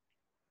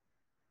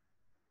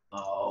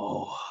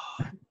 Oh.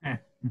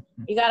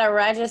 You got to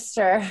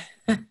register.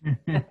 Let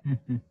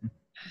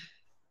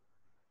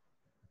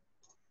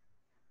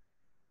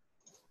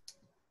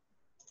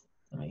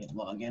me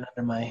log in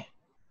under my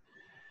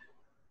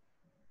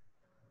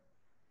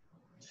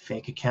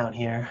fake account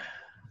here.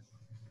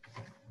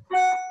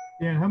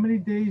 Dan, how many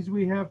days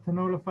we have to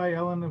notify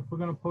Ellen if we're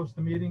going to post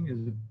the meeting?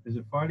 Is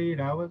it 48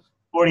 hours?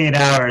 48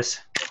 hours.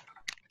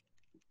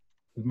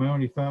 Because my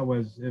only thought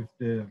was if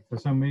for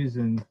some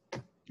reason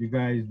you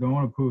guys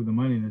don't approve the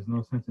money, there's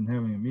no sense in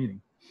having a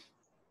meeting.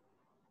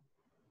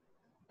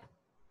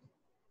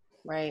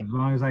 Right. As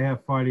long as I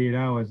have 48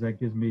 hours, that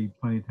gives me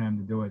plenty of time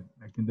to do it.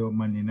 I can do it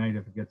Monday night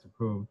if it gets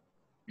approved.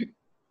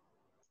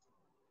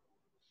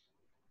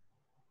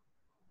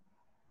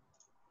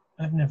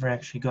 I've never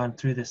actually gone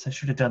through this. I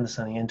should have done this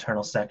on the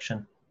internal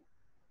section.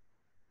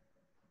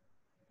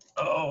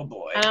 Oh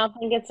boy. I don't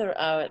think it's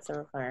it's a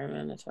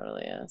requirement. It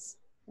totally is.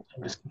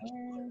 I'm just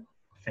gonna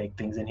fake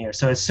things in here.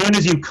 So as soon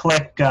as you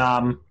click, do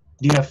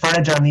you have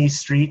frontage on these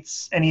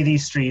streets? Any of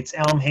these streets?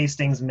 Elm,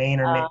 Hastings, Main,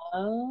 or Main?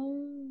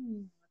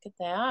 Oh, look at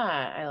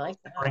that. I like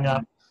that. Bring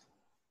up.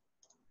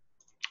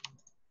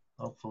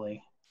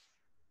 Hopefully.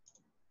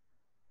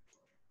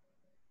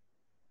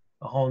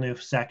 A whole new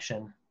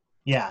section.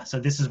 Yeah, so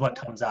this is what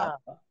comes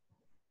up.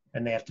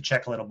 And they have to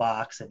check a little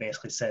box that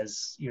basically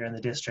says you're in the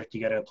district,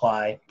 you got to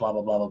apply, blah,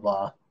 blah, blah, blah,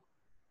 blah.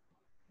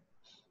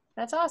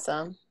 That's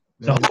awesome.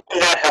 So hopefully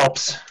that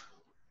helps.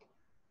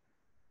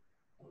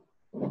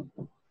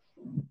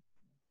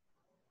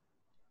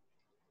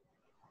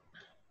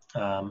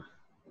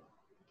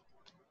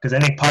 Because I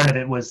think part of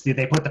it was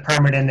they put the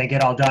permit in, they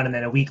get all done, and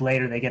then a week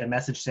later they get a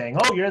message saying,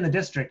 oh, you're in the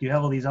district, you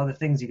have all these other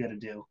things you got to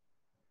do.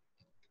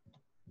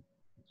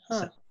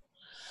 Huh.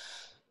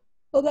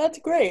 Well, that's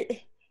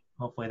great.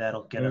 Hopefully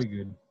that'll get us Very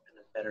good. in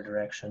a better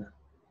direction.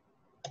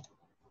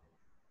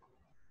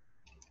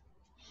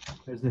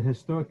 Has the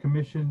Historic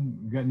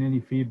Commission gotten any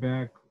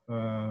feedback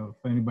for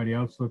anybody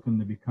else looking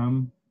to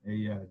become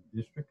a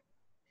district?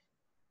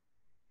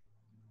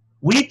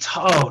 We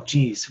talked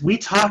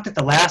at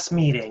the last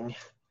meeting.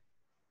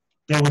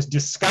 There was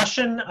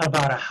discussion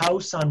about a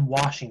house on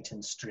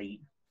Washington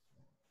Street.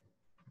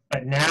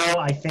 But now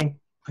I think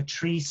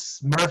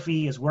Patrice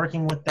Murphy is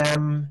working with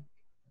them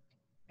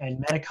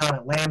and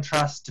Metacomet Land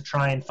Trust to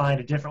try and find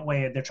a different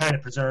way. They're trying to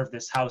preserve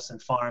this house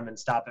and farm and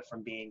stop it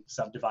from being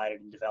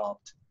subdivided and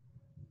developed.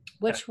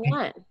 Which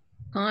one?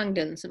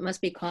 Congdon's. It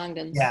must be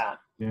Congdon's. Yeah.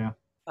 Yeah.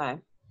 Okay.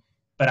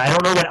 But I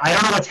don't know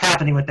what's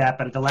happening with that.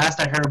 But the last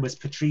I heard was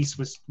Patrice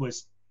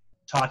was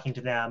talking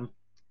to them.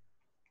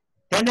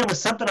 Then there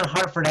was something on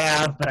Hartford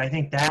Ave, but I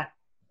think that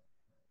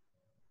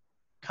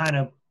kind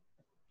of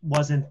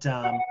wasn't.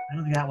 I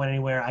don't think that went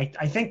anywhere. I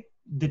think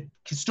the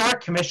Historic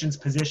Commission's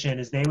position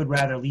is they would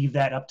rather leave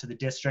that up to the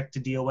district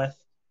to deal with.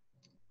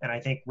 And I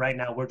think right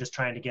now we're just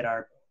trying to get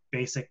our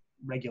basic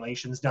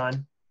regulations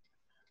done.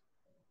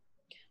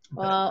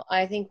 Well,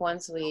 I think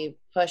once we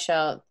push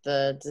out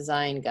the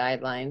design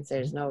guidelines,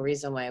 there's no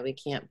reason why we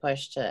can't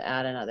push to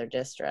add another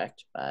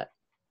district, but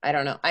I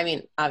don't know. I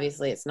mean,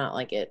 obviously it's not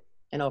like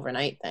an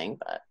overnight thing,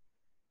 but.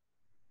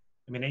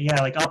 I mean,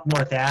 yeah, like up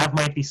North Ave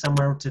might be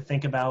somewhere to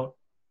think about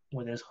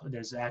where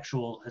there's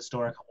actual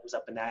historic homes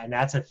up in that, and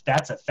that's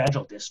a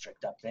federal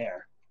district up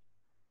there,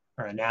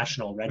 or a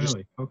national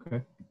register. Really?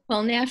 Okay.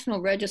 Well, National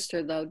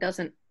Register, though,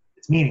 doesn't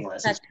It's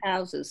meaningless. touch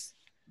houses.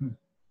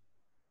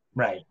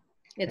 Right.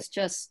 It's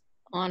just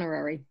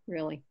honorary,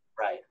 really.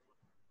 Right.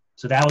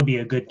 So that would be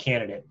a good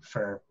candidate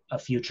for a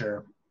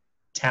future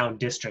town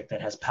district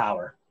that has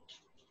power.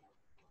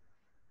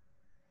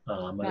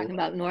 Talking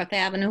about North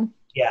Avenue.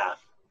 Yeah.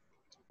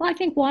 Well, I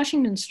think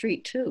Washington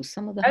Street, too.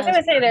 Some of the I was gonna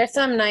houses. say there's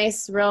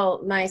some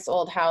real nice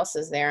old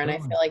houses there, and I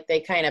feel like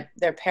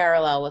they're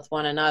parallel with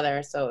one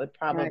another, so it would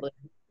probably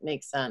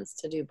make sense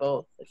to do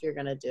both if you're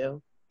gonna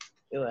do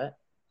it.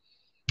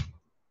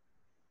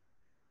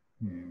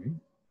 All right.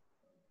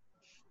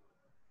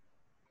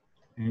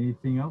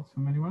 Anything else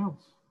from anyone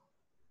else?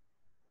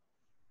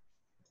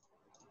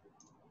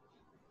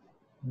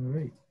 All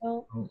right.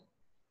 Well, Oh.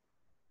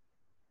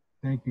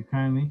 Thank you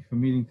kindly for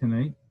meeting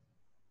tonight.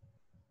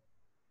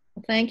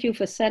 Thank you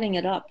for setting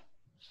it up.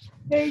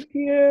 thank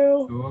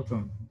you. You're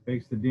welcome.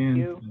 Thanks to Dan.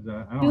 You. 'cause,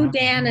 I don't You, have to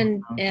Dan, do it and,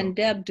 now, and so-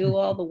 Deb do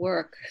all the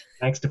work.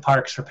 Thanks to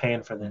Parks for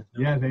paying for the.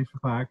 Yeah, thanks for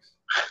Fox.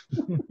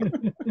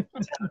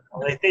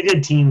 Well, they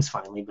did Teams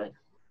finally, but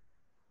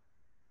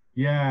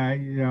Yeah,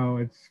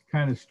 it's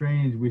kind of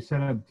strange. We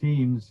set up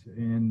Teams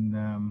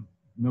and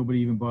nobody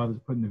even bothers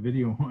putting the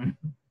video on.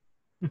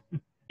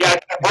 yeah,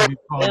 We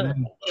called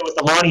in. it was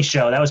the Lonnie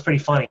show. That was pretty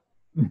funny.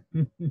 Lonnie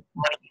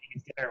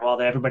eating dinner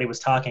while everybody was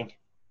talking.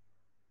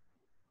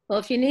 Well,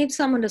 if you need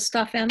someone to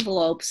stuff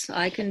envelopes,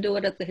 I can do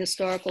it at the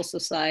Historical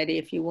Society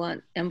if you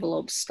want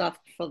envelopes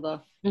stuffed for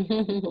the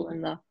people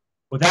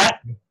Well, that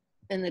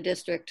in the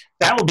district.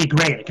 would be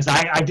great because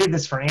I did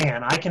this for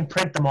Ann. I can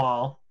print them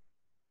all,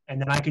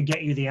 and then I could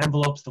get you the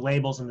envelopes, the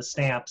labels, and the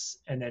stamps,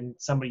 and then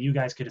you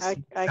guys could. I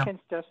can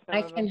stuff some I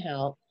of can them.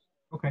 help.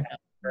 Okay.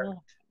 Yeah.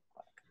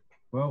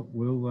 Well,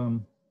 we'll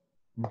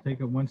take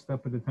it one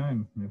step at a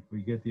time. If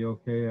we get the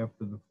okay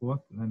after the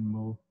 4th, then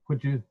we'll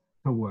put you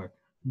to work.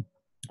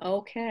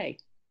 Okay.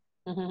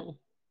 All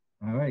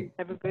right.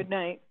 Have a good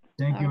night.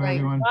 Thank you, All right.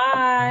 everyone.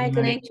 Bye. Good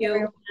Good night. night,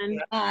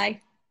 everyone.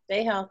 Bye.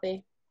 Stay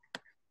healthy.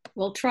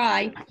 We'll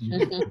try.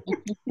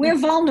 We're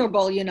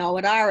vulnerable,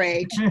 at our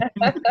age.